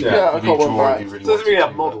 CP. Yeah, I've got one back. Doesn't really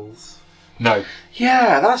have models. No.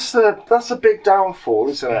 Yeah, that's a big downfall,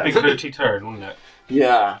 isn't it? Big dirty turn, wouldn't it?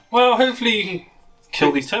 Yeah. Well, hopefully you can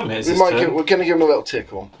kill these Terminators. We're going to give him a little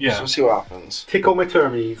tickle. Yeah. So we'll see what happens. Tickle my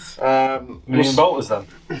termies. Million bolters then.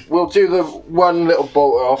 We'll do the one little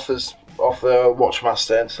bolter off the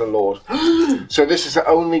Watchmaster into the Lord. So this is the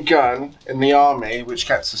only gun in the army which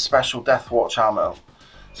gets a special Deathwatch ammo.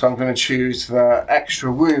 So I'm going to choose the extra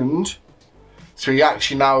wound. So he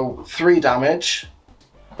actually now 3 damage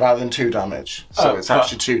rather than 2 damage. So it's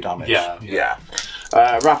actually 2 damage. Yeah. Yeah.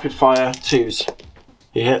 Rapid fire 2s.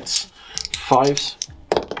 He hits 5s.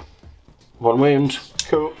 1 wound.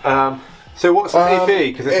 Cool. So what's the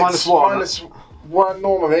CP? Because it's -1. -1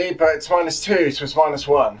 normally, but it's -2, so it's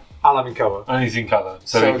 -1. I'll have him cover. And he's in colour,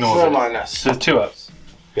 so So ignores it's it. no minus. So 2 ups.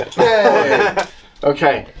 Yay!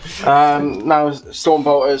 Okay. Now storm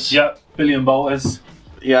bolters. Yep. Billion bolters.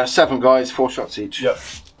 Yeah, 7 guys, 4 shots each. Yep.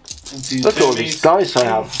 Look at all these dice I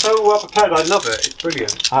have. So well prepared, I love it. It's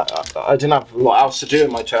brilliant. I didn't have a lot else to do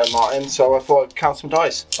in my turn, Martin, so I thought I'd count some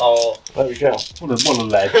dice. Oh, There we go. What a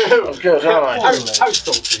ledge. That's good, aren't I? how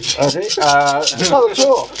salty. Another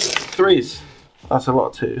 4. 3s. That's a lot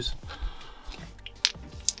of 2s.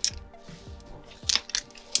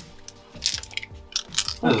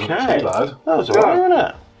 That's not Okay. too bad. That was alright, wasn't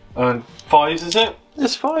it? And 5s, is it?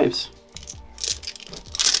 It's 5s.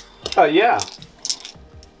 Oh yeah.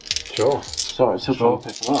 Sure. Sorry, it's still trying to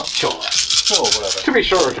pick them up. Sure. Sure, whatever. To be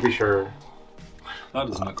sure. To be sure. That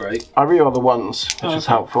doesn't look great. I reroll the 1s, which is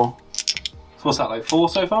helpful. So what's that, like 4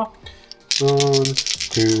 so far? 1,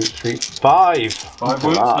 2, 3, 5. 5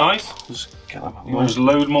 wounds, that. nice. Just get them You want to just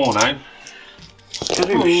load more now?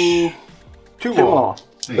 2 2 more. more.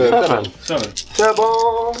 7. 7.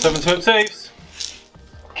 7. 7 to saves.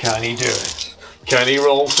 Can he do it? Can he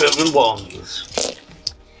roll 7 1s?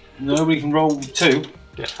 Nobody can roll 2.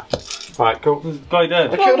 Yeah. Right, cool. Guy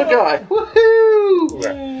dead. I killed a guy.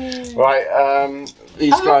 Woohoo! Right,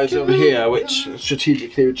 these guys over here, which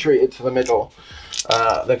strategically retreated to the middle,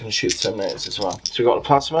 they're going to shoot the Terminators as well. So we've got the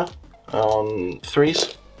plasma on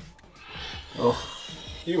 3s. Oh,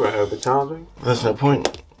 you were overcharging. There's no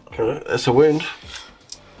point. Okay, it's a wound.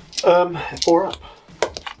 4 up.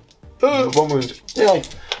 1 wound. Yay.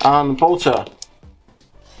 And bolter.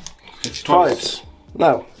 5s.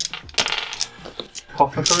 No.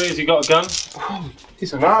 Apothecary, has he got a gun?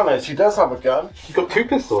 He's Bananas, he does have a gun. got 2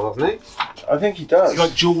 pistols, hasn't he? I think he does. He's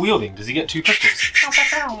like dual wielding. Does he get 2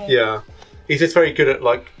 pistols? Yeah. He's just very good at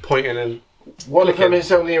like pointing and. One of them Clicking.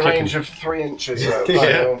 is only a range of 3 inches though.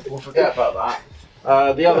 Yeah. We'll forget about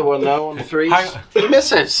that. The other one though, on 3, Hang- he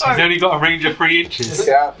misses. He's only got a range of 3 inches.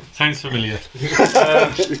 Yeah, Sounds familiar.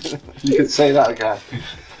 you could say that again.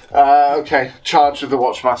 Okay, charge of the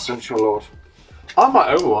Watchmaster and Lord. I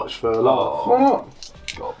might Overwatch for a laugh. Why not?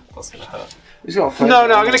 God, that's gonna hurt. He's got a No,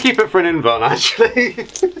 I'm going to keep it for an invuln actually.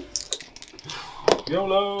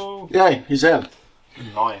 YOLO. Yay, he's in.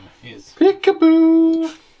 9 is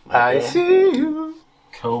Peekaboo. I see you.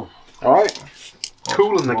 cool. Alright,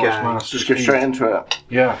 Cool in the game. Watchmaster just go straight into it.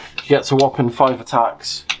 Yeah. He gets a whopping 5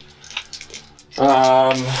 attacks.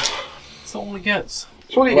 That's all he gets.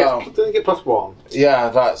 So what do you Well- get? Does he get +1? Yeah,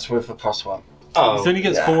 that's with the +1. Oh. He only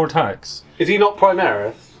gets yeah. 4 attacks. Is he not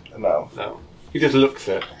Primaris? No. No. He just looks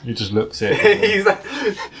it. He just looks at it. He's like,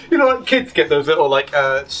 you know, like kids get those little like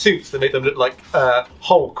suits that make them look like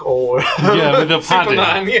Hulk or Yeah, with the padding.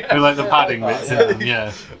 Superman, yeah. With like the padding bits in them,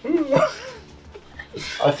 yeah.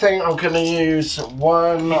 I think I'm going to use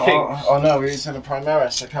one. think? Oh no, we're using a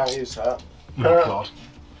Primaris, I can't use that. Oh god.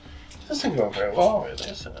 This isn't going very well,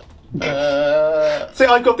 really, isn't it? See,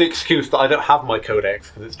 I've got the excuse that I don't have my codex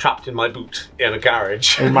because it's trapped in my boot in a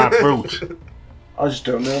garage. In my brute. I just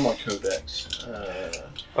don't know my codex.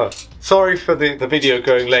 Oh, sorry for the video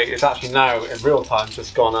going late. It's actually now in real time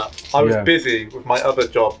just gone up. I was Yeah. busy with my other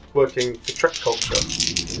job working for Trick Culture.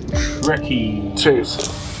 Recky. 2s.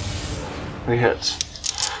 He hits.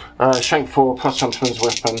 Shank 4 plus Gentleman's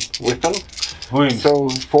Whipping. Wounds. So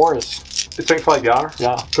 4s. It's 25 yard.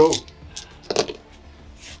 Yeah. Cool.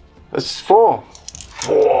 It's 4.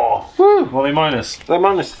 4. Woo! What are they minus? They're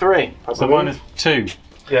 -3. I So believe. minus 2.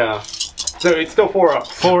 Yeah. So it's still 4 up.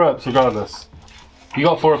 4 ups regardless. You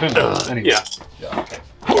got 4 up in anyway. Yeah.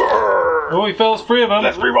 Oh, he fails 3 of them.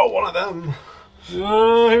 Let's reroll one of them.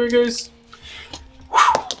 Oh, here he goes.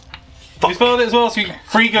 He's failed it as well, so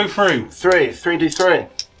 3 go through. 3d3.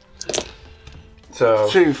 So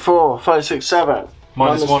 2, 4, 5, 6, 7.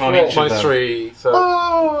 Minus 1 on three. each of minus them. 3. So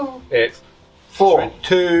Oh! it's 4.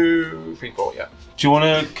 2, 3, 4. Yeah. Do you want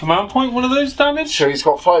to command point one of those damage? So he's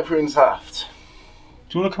got 5 wounds left.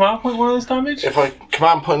 Do you want to command point one of those damage? If I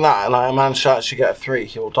command point that and I manage to actually get a 3,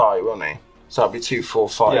 he'll die, won't he? So that'd be 2, 4,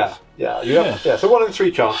 5. Yeah. Yeah. You have, yeah. So 1 in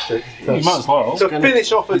 3 chance. To, You might as well. so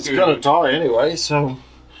finish off a He's gonna die anyway, so.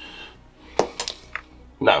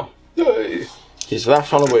 No. Yay. He's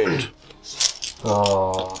left on a wound.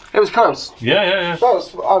 Oh. It was close. Yeah.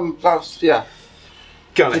 That was, yeah.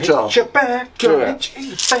 Gonna Good job. hit your back. Do Gonna it.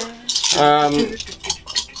 hit your back.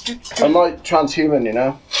 I might transhuman, you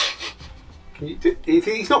know? Can you do,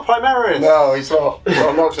 he's not Primaris. No, he's not.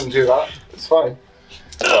 I'm not gonna do that. It's fine.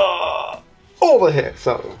 All the hits.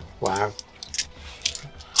 So wow.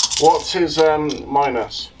 What's his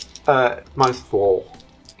minus? -4. Oh,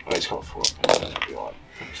 he's got 4. It'll be alright.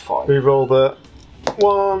 It'll be fine. Reroll the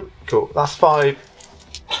 1. Cool. That's 5.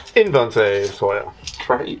 Invuln save. So yeah.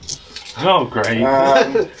 Great. Oh, great.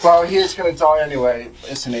 Well, he is going to die anyway,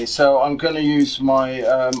 isn't he? So I'm going to use my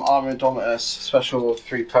Army Indomitus special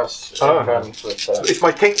 3+. With, It's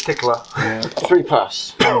my taint tickler.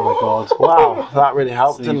 3+. Oh my god. Wow, that really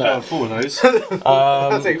helped, So you didn't failed it? 4 of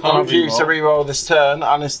those. it. I'm used to reroll this turn,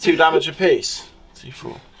 and it's 2 damage apiece. 2,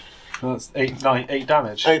 4. That's 8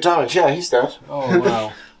 damage. 8 damage, yeah, he's dead. Oh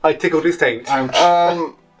wow. I tickled his taint. Ouch.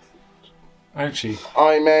 Ouchie.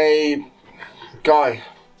 I'm a guy.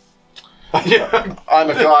 Yeah. I'm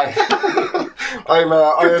a guy. I'm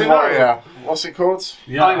a Good to Iron know. Warrior. What's it called?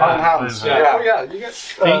 Yeah, Iron Hands. Yeah. Yeah. Oh yeah. You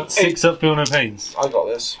get 8, 6 up, feel no pains. I got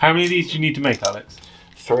this. How many of these do you need to make, Alex?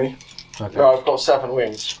 3. Okay. No, I've got 7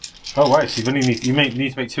 wings. Oh right, so you need to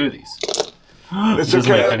make 2 of these. It's Doesn't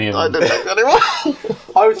make any of I them. didn't make anyone.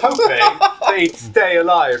 I was hoping they'd stay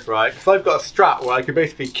alive, right? Because I've got a strat where I can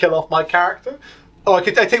basically kill off my character. Oh, I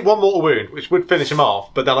take 1 mortal wound, which would finish him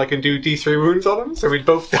off, but then I can do D3 wounds on him, so we'd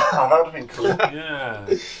both die. Oh, that would have been cool. Yeah.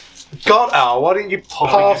 God, Al, why didn't you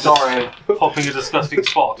pass? Popping a disgusting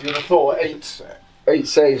spot. You'd have thought 8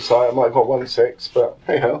 saves, so I might have got 1 6, but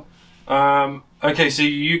hey ho. Okay, so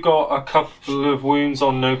you got a couple of wounds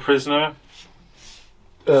on no prisoner,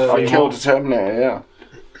 I killed a Terminator, yeah.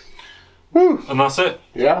 Woo! and that's it.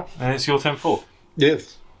 Yeah? And it's your 10-4.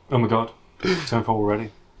 Yes. Oh my god. 10-4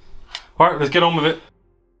 already. Alright, let's get on with it.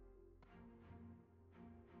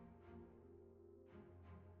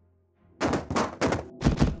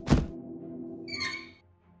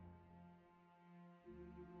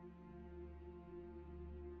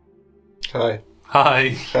 Hi. Hi.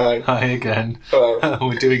 Hi. Hi again. Hello.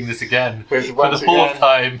 We're doing this again. For the Once fourth again,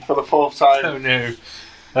 time. For the fourth time. Oh no.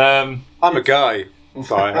 I'm a guy.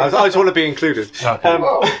 Sorry, I just want to be included. Okay.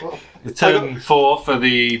 The turn 4 for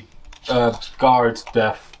the guard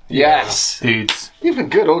death Yes. dudes. You've been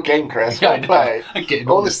good all game, Chris. Yeah, I Well know. played. I'm getting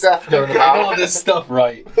All this stuff going getting all about. this stuff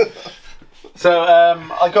right. So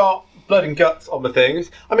I got blood and guts on the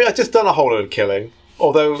things. I mean, I just done a whole load of killing,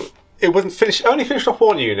 although it wasn't finished. I only finished off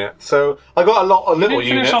one unit, so I got a lot of You little didn't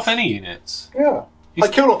finish units. off any units. Yeah. I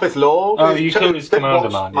killed off his lord. Oh, you killed his commander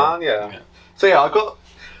man. Yeah. So yeah, I'm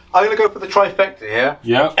gonna go for the trifecta here.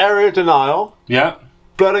 Yeah. Area denial, Yeah.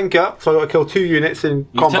 blood and guts. So I got to kill 2 units in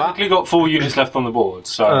You've combat. technically got 4 units left on the board,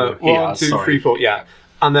 so he 1, has, 2, sorry. 3, 4. Yeah,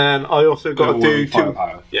 and then I also got to Level do 1 2.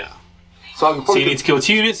 firepower. Yeah. So I can So probably you need to kill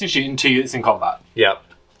 2 units in shooting, 2 units in combat. Yeah.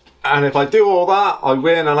 And if I do all that, I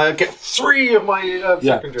win, and I get 3 of my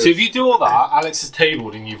secondaries. So if you do all that, Alex has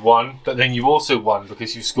tabled and you've won, but then you've also won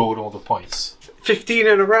because you scored all the points. 15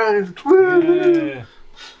 in a round. Woo!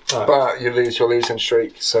 Yeah. But you lose your losing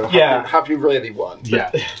streak, so Yeah. have you really won?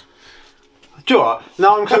 Yeah. Do you know what?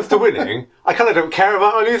 Now I'm close to winning. I kind of don't care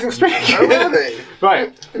about my losing streak. Oh, really?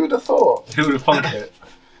 Right, Who would have thought? Who would have funked it?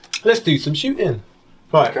 let's do some shooting.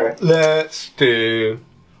 Right, Okay. let's do.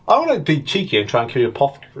 I want to be cheeky and try and kill your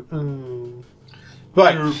apothecary.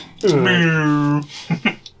 Right.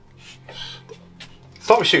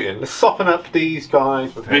 Start with shooting. Let's soften up these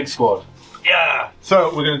guys. with Big squad. Yeah.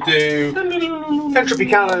 So we're going to do entropy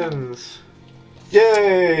cannons.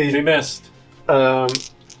 Yay! You missed. Slugger.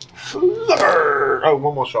 Oh,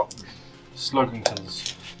 one more shot.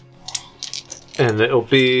 Sluggingtons. And it'll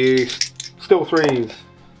be still 3s.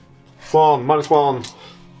 1, -1.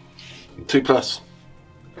 2+.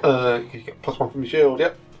 You get +1 from your shield.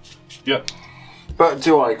 Yep. Yep. But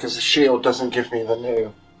do I? Because the shield doesn't give me the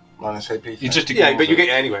new minus AP thing. You just Yeah, but you get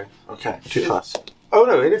it anyway. Okay, 2+. Oh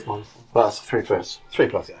no, it is -1. Well, that's 3+.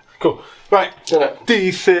 3+, yeah. Cool. Right. Did it?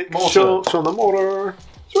 D6 Mortar. shots on the mortar.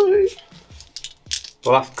 Sweet.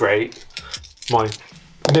 Well, that's great. My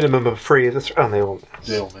minimum of 3 is a and they all.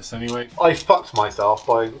 They all miss anyway. I fucked myself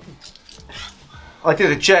by. I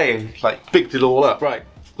did a J and like bigged it all up. Right.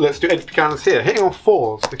 Let's do entropy cannons here. Hitting on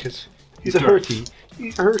 4s because he's a Dirt. hurty.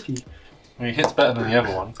 He's a hurty. Well, he hits better than the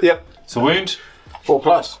other one. Yep. It's a wound.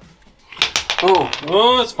 4+. Oh,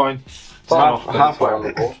 Oh, it's fine. It's halfway on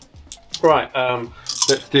the board. Right.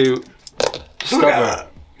 Let's do. Stubber.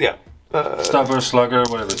 Yeah. Stubber, slugger,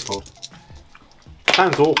 whatever it's called.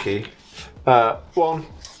 And Orky. 1.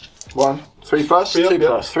 1. 3+. Yep, 2+.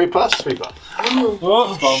 yep. 3+. 3+.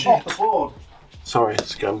 Oh, it's gone. the board. Sorry,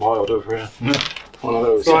 it's getting wild over here. One of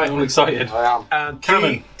those. Right. I'm excited. I am. And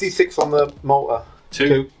Cannon. D6 on the mortar.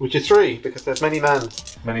 2. Which is 3 because there's many men.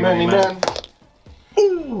 Many Many men.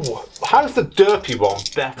 Ooh, how's the derpy one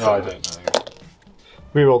better? Oh, I don't know.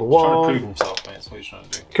 Reroll the Trying to one. prove himself, mate. That's what he's trying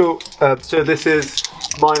to do. Cool. So this is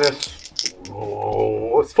minus.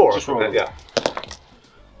 Oh, it's 4. Just isn't roll it? Yeah.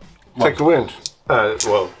 Take the wind.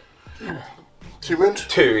 Well, 2 wind.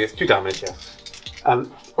 2. It's 2 damage. Yeah.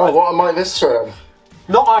 Oh, what am I this turn?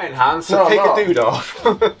 Not Iron Hands. So No, take not. a dude off.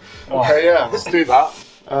 Okay, yeah, let's do that.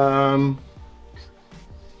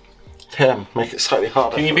 Him, make it slightly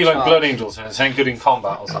harder. Can you for be the like charge. Blood Angels and it's ain't good in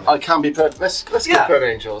combat or something? I can be blood. Let's Yeah. get blood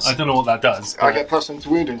angels. I don't know what that does. I get +1 to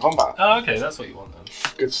wound in combat. Oh, okay, that's what you want then.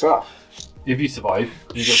 Good stuff. If you survive,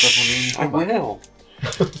 you get +1 I in combat. will.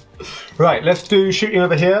 Right. Let's do shooting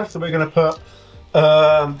over here. So we're going to put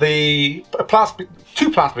the plasma,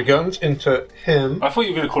 2 plasma guns into him. I thought you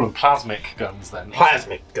were going to call them plasmic guns then.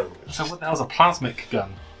 Plasmic guns. So what the hell's a plasmic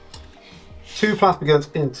gun? 2 plasma guns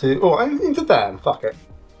into them. Fuck it.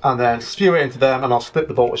 And then spew it into them, and I'll split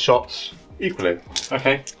the bolt of shots equally.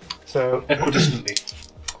 Okay, So equidistantly.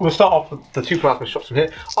 we'll start off with the 2 plasma shots from here.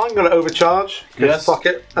 I'm going to overcharge. 'Cause Yes. Fuck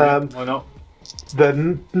it. Why not?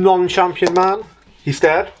 The non-champion man, he's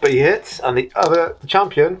dead, but he hits, and the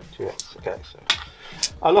champion, 2 hits. Okay, so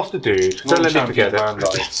I lost a dude. Don't let me forget Man it.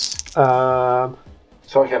 dies. So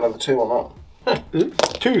I get another 2 on that.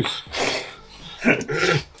 2s.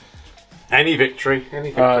 Any victory.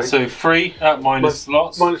 Any victory. So 3 at minus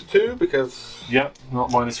lots. -2 because. Yep, not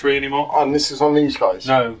 -3 anymore. And this is on these guys.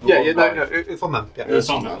 No. the Yeah, one yeah, guy. no, it's on them. Yeah. It's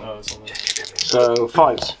on there. Oh, it's on there. So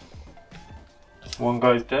 5s. One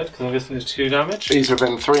guy's dead because I'm guessing there's 2 damage. These have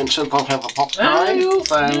been 3 inches above the pop Ah, you-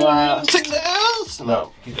 So 6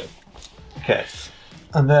 No, he did. Okay.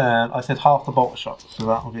 And then I said half the bolt shots, so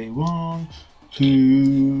that will be 1,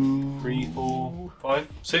 2, 3, 4, 5,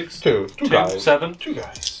 6, 2 guys. 7, 2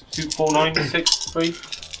 guys. 2, 4, 9, 6, 3,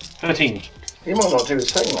 13. He might not do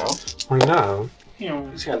his thing now. I know. You know,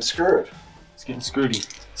 He's getting screwed. it's getting screwedy.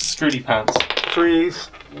 Screwedy pants. threes.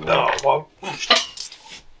 Oh, one.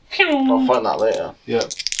 I'll find that later. Yeah.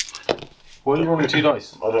 Why are you rolling 2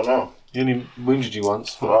 dice? I don't know. He only wounded you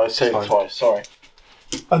once. Well, I saved twice, sorry.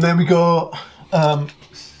 And then we got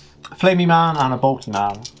Flamey Man and a Bolty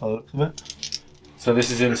Man, by the looks of it. So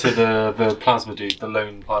this is into the plasma dude, the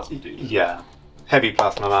lone plasma dude. Yeah. Heavy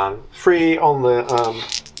Plasma Man. 3 on the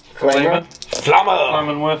Flamer. Flammer!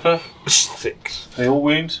 Flammenwerfer. 6. They all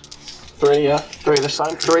wound. 3, yeah. 3 this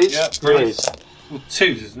time. 3s? Yeah, 3s. Well,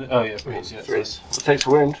 2s, isn't it? Oh yeah, 3s. Yeah. 3s. It takes a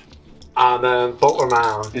wound. And then Bolter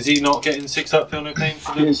Man. Is he not getting 6 up on anything?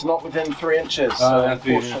 He's not within 3 inches.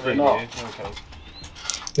 Unfortunately not. Okay.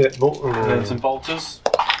 Yeah, Bolter And then Man. some bolters.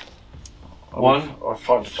 I'll 1.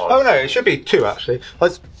 find 5. Oh no, it should be 2 actually.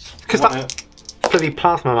 Because that bloody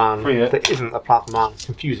Plasma Man, 3, yeah. that isn't a Plasma Man, it's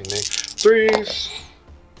confusing me. 3s.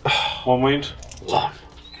 1 wound. 1.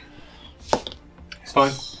 It's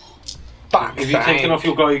fine. Back. Have you taken off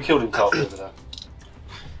your guy who killed himself over there?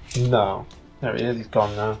 No. There he is, he's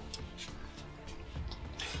gone now.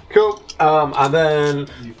 Cool. And then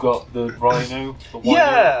You've got the rhino. The wino.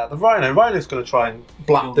 yeah, the Rhino. Rhino's going to try and Kill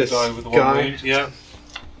black the this guy with the guy. 1 wound. Yeah.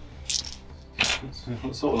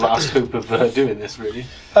 It's sort of last hope of doing this, really.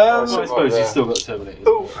 Well, I suppose you've still got Terminators.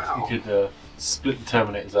 Oh, You could split the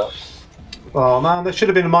Terminators up. oh man, there should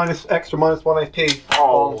have been a extra minus 1 AP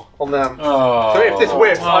on them. Oh. So if this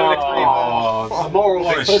whiffs, I would Oh, claim it. Moral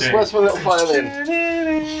what a victory. shame. Where's my little violin?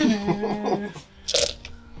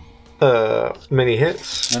 Many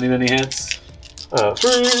hits. Many hits.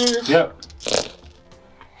 3. Yep.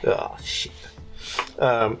 Oh shit.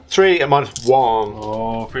 3 at minus 1.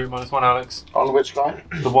 Oh, 3 minus 1, Alex. On which guy?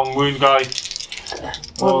 The 1 wound guy.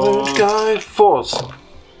 Which guy? 4s.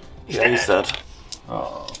 Yeah, he's dead.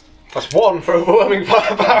 Oh. That's 1 for overwhelming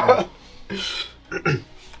firepower.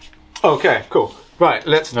 Okay, cool. Right,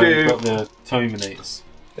 let's No, do. you've got the Terminators.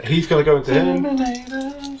 He's going to go into him.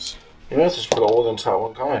 You might just put it all into that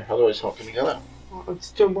one guy, otherwise he's not going to get it.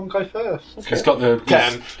 Let's do one guy first. He's got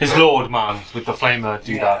his Lord man with the flamer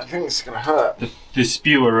do I that. think it's going to hurt. The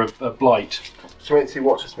spewer of blight. So wait till he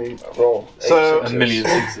watches me roll. So- 1 million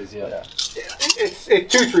sixes, yeah. It's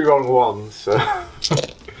 2 3 rolling 1s. So.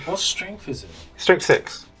 What strength is it? Strength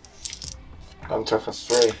 6. I'm toughness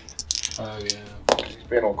 3. Oh, yeah. He's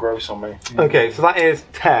being all gross on me. Okay, so that is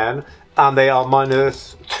 10, and they are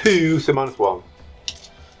minus 2, so minus 1.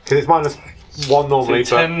 Because it's minus 1 normally,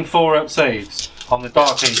 So 10 4-up saves on the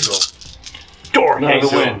Dark Angel. Dark No, the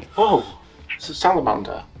win. Oh, it's a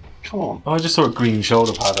salamander. Come on. Oh, I just saw a green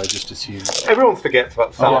shoulder pad, I just assumed. Everyone forgets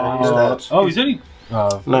about the salamander. he's dead. Oh, he's only.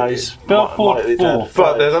 No, he's About four, lightly four. dead.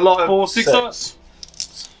 But there's a lot of 4 6 ups.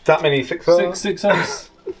 that many 6 6 ups.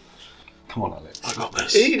 Come on, Alex. I got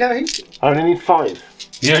this. You know, I only need 5.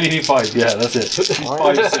 You only need 5, yeah, that's it.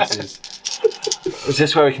 5 6s. Is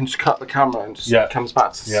this where we can just cut the camera and just Yeah. comes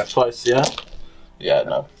back to Yeah. slice? Yeah? Yeah,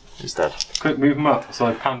 no. He's dead. Quick, move him up so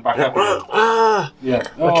I pan back up again. Ah! Yeah.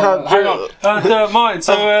 can't hang do on. Mine,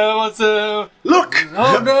 so what's. look!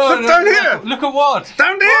 Oh no! Look down here! Look at what?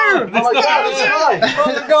 Down there! Oh my god, it's alive!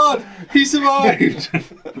 Oh my god! He survived!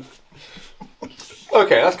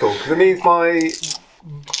 Okay, that's cool, because it means my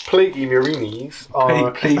Plaguey Marinis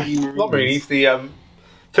are... Plaguey Not Marinis, the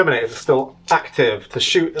Terminators are still active to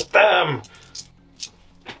shoot at them!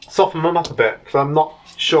 Soften them up a bit, because I'm not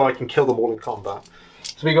sure I can kill them all in combat.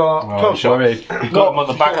 So we got 12 shots. You got him on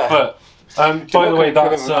the back foot. By the way,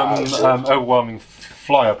 that's overwhelming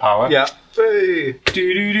flyer power. Yeah. Hey.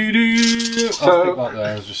 I'll stick that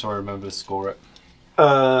there just so I remember to score it.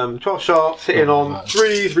 12 shots, hitting on nice.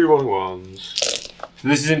 3s, rerolling 1s. So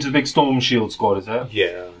this is into the big Storm Shield squad, is it?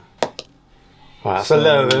 Yeah. Right, that's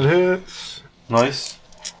 11 hits. Nice.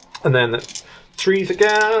 And then 3s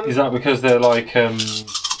again. Is that because they're like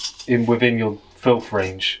within your filth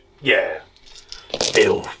range? Yeah.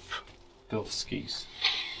 Filth. Filth skis.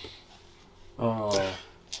 Oh.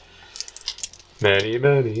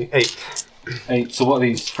 Many, 8. 8. So what are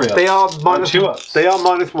these? 3 ups? They are minus 2 ups. They are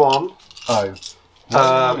minus 1. Oh.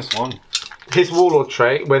 Minus 1. His warlord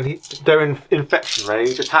trait, when they're in infection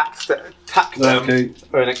range, attacks them Okay.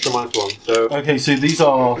 for an extra minus 1. So Okay, so these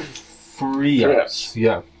are 3 ups.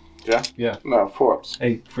 Yeah. Yeah? Yeah. No, 4 ups.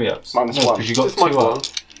 3 ups. Minus no, 1. because you got just 2 minus up. 1.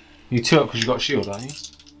 You 2 up because you got shield, aren't you?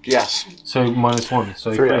 Yes. So minus 1.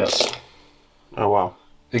 So 3 3 ups. ups. Oh wow.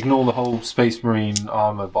 Ignore the whole Space Marine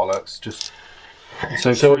armour bollocks. Just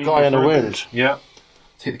So a 3 guy in a different- wound. Yeah.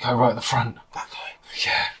 Take the guy right at the front. That guy.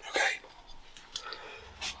 Yeah. Okay.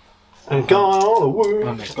 And guy on a wound.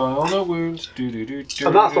 And the guy on a wound.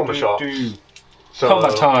 And that's on the shot. So,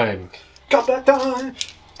 Combat time. Combat time.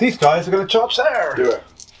 These guys are going to charge there. Do it.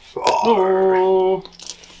 Oh.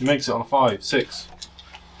 He makes it on a 5, 6.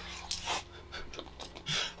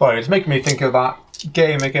 Well, it's making me think of that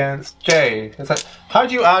game against Jay. It's like, how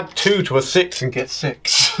do you add 2 to a 6 and get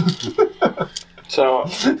 6? So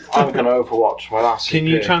I'm going to Overwatch my last. Can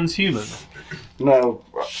you CP. transhuman? No,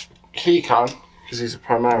 he can because he's a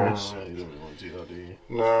Primaris. You don't really want to do that, do you?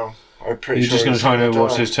 No, I'm pretty You're sure. just going to try and gonna overwatch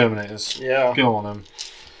die. those Terminators. Yeah. Go on then.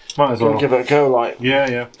 Might as Gonna well. give it a go, like. Yeah,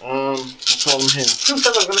 yeah. That's all I'm here. Who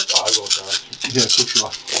said I was going to die? I will die. Yeah, of course you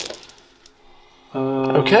are.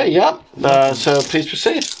 Okay, yeah. So please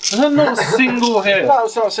proceed. Is that not a single hit? No,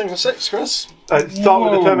 it's not a single 6, Chris. Start with the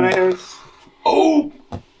Whoa. Terminators. Oh!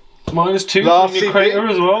 -2 Last from your CP. crater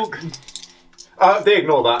as well. They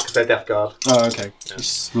ignore that because they're Death Guard. Oh, okay. It's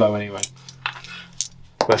slow anyway.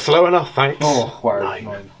 They're slow enough, thanks. Oh, wow. 9.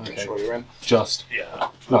 9. Okay. Sure you're in. Just. Yeah.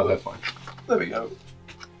 No, they're fine. There we go.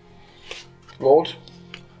 Lord.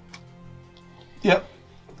 Yep.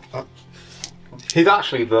 He's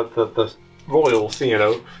actually the royal, you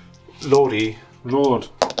know, Lordy. Lord.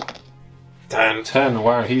 10. 10.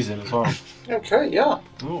 Wow, he's in as well. Okay, yeah.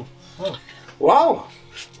 Oh. Wow.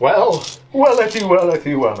 Well, I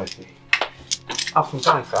see. Have some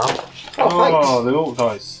thanks, Al. Oh, the alt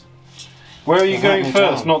dice. Where are you Well, going that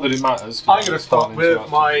first? down. Not that it matters. I'm going to start with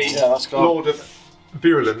my Yeah, let's go. Lord of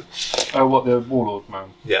Virulence. Oh, what, the Warlord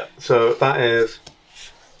man. Yeah, so that is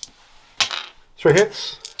 3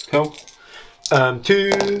 hits. Cool.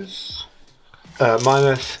 2s.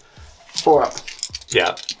 Minus. 4 up.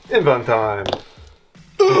 Yeah. Invent time.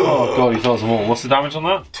 Oh god, he tells them all. What's the damage on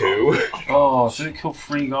that? 2. Oh, so it killed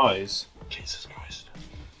 3 guys. Jesus Christ.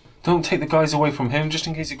 Don't take the guys away from him, just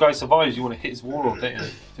in case the guy survives. You want to hit his Warlord, don't you?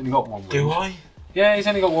 He's only got 1 wound. Do I? Yeah, he's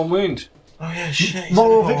only got 1 wound. Oh yeah, shit.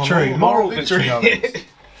 Moral victory. Moral victory. victory.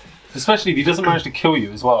 Especially if he doesn't manage to kill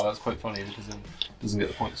you as well. That's quite funny because then he doesn't get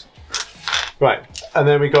the points. Right, and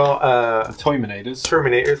then we got The Toyminators.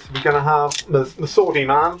 Terminators. We're going to have the Swordy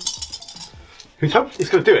Man. He's going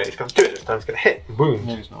to do it. He's going to do it this time. He's going to hit and wound.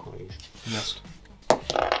 No, he's not. Missed.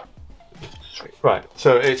 Right,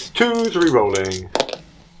 so it's 2s re-rolling.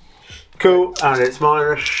 Cool, and it's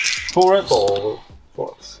minus 4 ups. 4.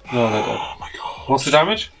 What's? No, they're dead. Oh my god. What's the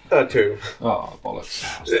damage? 2. Oh, bollocks.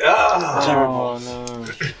 Ah. Oh no.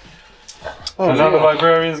 So now the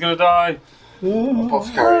librarian's gonna die.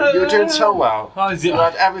 Apothecary. You were doing so well. Oh, is You it?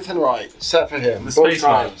 had everything right, except for him. The Both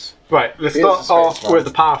spaceman. times. Right, let's He is start a off spaceman. with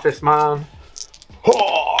the Power Fist Man.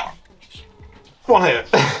 1 hit.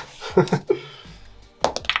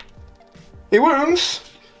 He wounds.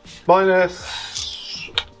 Minus.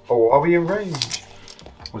 Oh, are we in range?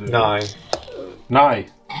 9.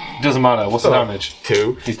 9. Doesn't matter. What's the damage?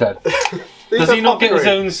 2. He's dead. Does he not get his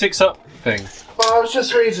own 6-up thing? Well, I was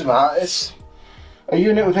just reading that. It's a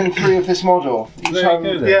unit within 3 of this model. Each There time-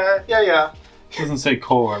 you go then. Yeah. Doesn't say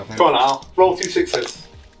core or anything. Go on, Al. Roll 2 6s.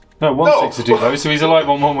 No, 1 No. 6 to do though, so he's alive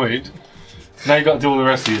on 1 wound. Now you got to do all the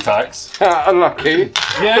rest of the attacks. Unlucky.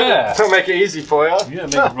 Yeah! Don't make it easy for you. Yeah,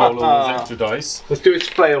 make him roll all those extra dice. Let's do its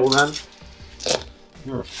flail then.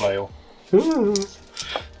 You're a flail.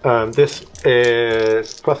 This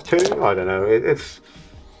is +2. I don't know. It's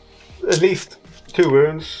at least 2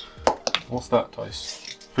 wounds. What's that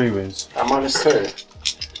dice? 3 wounds. And -2.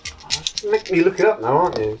 Make me look it up now,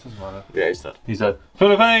 aren't you? Doesn't matter. Yeah, he's dead. He's dead.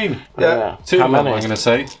 Feel of pain! Yeah. 2 How of them, many? I'm going to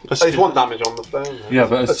say. There's 1 damage on the flail. Yeah,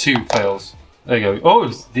 but it's 2 fails. There you go. Oh,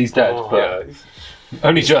 he's dead. Oh, but yeah.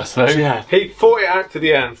 only just though. Yeah. He fought it out to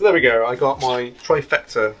the end. So there we go. I got my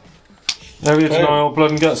trifecta. Area denial,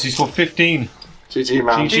 blood and guts. He scored 15. GG,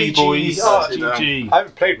 man. GG boys. Oh, GG. I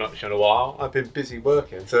haven't played much in a while. I've been busy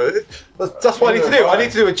working, so that's what I need to do. I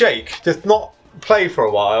need to do a Jake, just not play for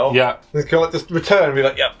a while. Yeah. Just return and be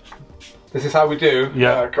like, yep, this is how we do.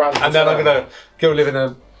 Yeah. Grand And then I'm gonna go live in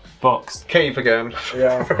a Box. cave again.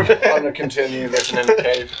 Yeah. I'm gonna continue living in the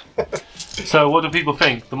cave. So what do people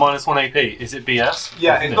think? The -1 AP, is it BS?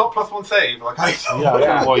 Yeah, Isn't it's it? not +1 save like I thought. Yeah, I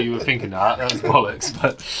don't know why you were thinking that. That was bollocks,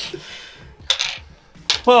 but...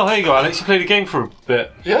 Well, there you go, Alex. You played a game for a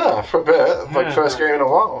bit. Yeah, for a bit. Like Yeah. first game in a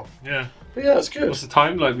while. Yeah. But yeah, it's good. What's the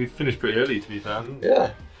time? Like, we finished pretty early, to be fair.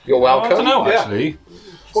 Yeah. You're Oh, I welcome. don't know, Yeah. actually.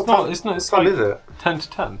 What It's not, time? it's not, it's What time like is it? 10 to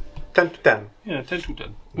 10. 10 to 10. Yeah, 10 to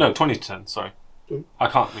 10. No, 20 to 10, sorry. I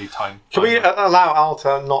can't read time. Can we allow Al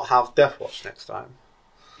to not have Deathwatch next time?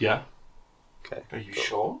 Yeah. Okay. Are you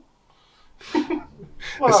sure?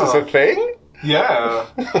 This is a thing? Yeah.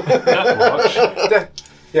 Deathwatch.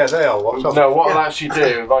 Yeah, they are. Watch out. No, what I'll actually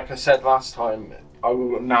do, like I said last time, I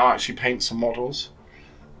will now actually paint some models.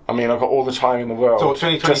 I mean, I've got all the time in the world. So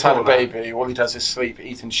 2024 just had a now? baby. All he does is sleep,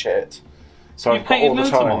 eat, and shit. So You've I've got all painted the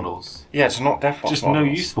loads of time. models. Yeah, it's not Deathwatch Just models.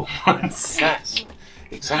 no useful ones. Yes,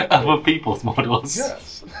 exactly. Other people's models.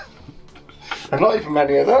 Yes. And not even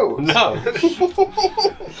many of those. No.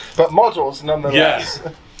 But models nonetheless.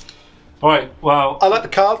 Yeah. Alright, well, I like the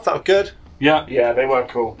cards, that were good. yeah, Yeah, they were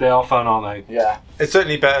cool. they are fun, aren't they? Yeah. It's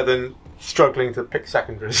certainly better than struggling to pick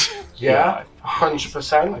secondaries. Yeah, I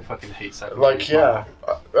 100%. fucking hate that. Like, yeah,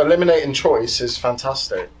 eliminating choice is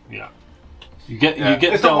fantastic. Yeah. You get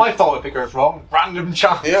It's not my fault if it goes wrong. Random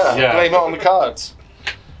chance. Yeah, Yeah. blame it on the cards.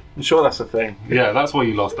 I'm sure that's a thing. Yeah, that's why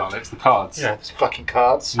you lost, Alex. The cards. Yeah, it's fucking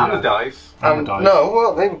cards. And the dice. And the dice. No,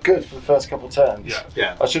 well, they were good for the first couple of turns. Yeah.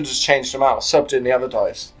 Yeah. I should have just changed them out, subbed in the other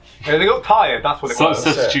dice. Yeah, they got tired, that's what it was.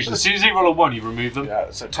 Substitution. As soon as you roll a 1, you remove them.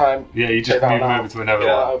 Yeah, so time. Yeah, you just Take that move one them out. over to another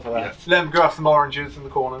Yeah. one. Over there. Let them grow some oranges in the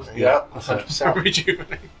corners. Yeah, That's it. 100%.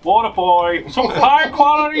 Rejuvenate. Water boy, some high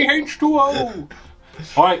quality H2O.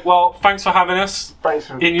 Alright, well, thanks for having us Thanks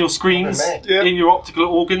for in your screens, having me. Yeah. in your optical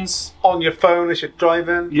organs. On your phone as you're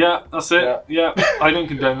driving. Yeah, that's it. Yeah, I don't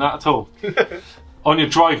condone that at all. On your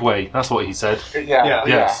driveway, that's what he said. Yeah, Yes.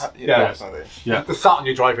 yeah, Yes. definitely. Yeah, The sat on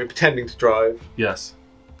your driveway pretending to drive. yes.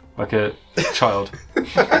 Like a child.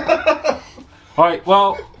 Alright,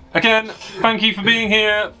 well, again, thank you for being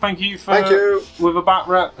here. Thank you for Thank you. with a back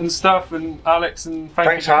rep and stuff, and Alex, and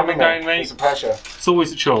Thanks you for for having coming me. down, mate. It's a pleasure. It's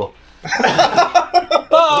always a chore.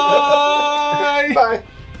 Bye! Bye.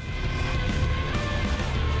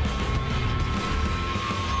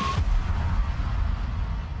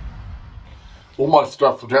 All my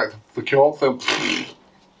stuff rejected for cure, so...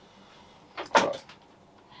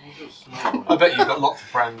 I bet you've got lots of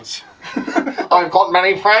friends. I've got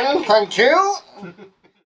many friends, thank you.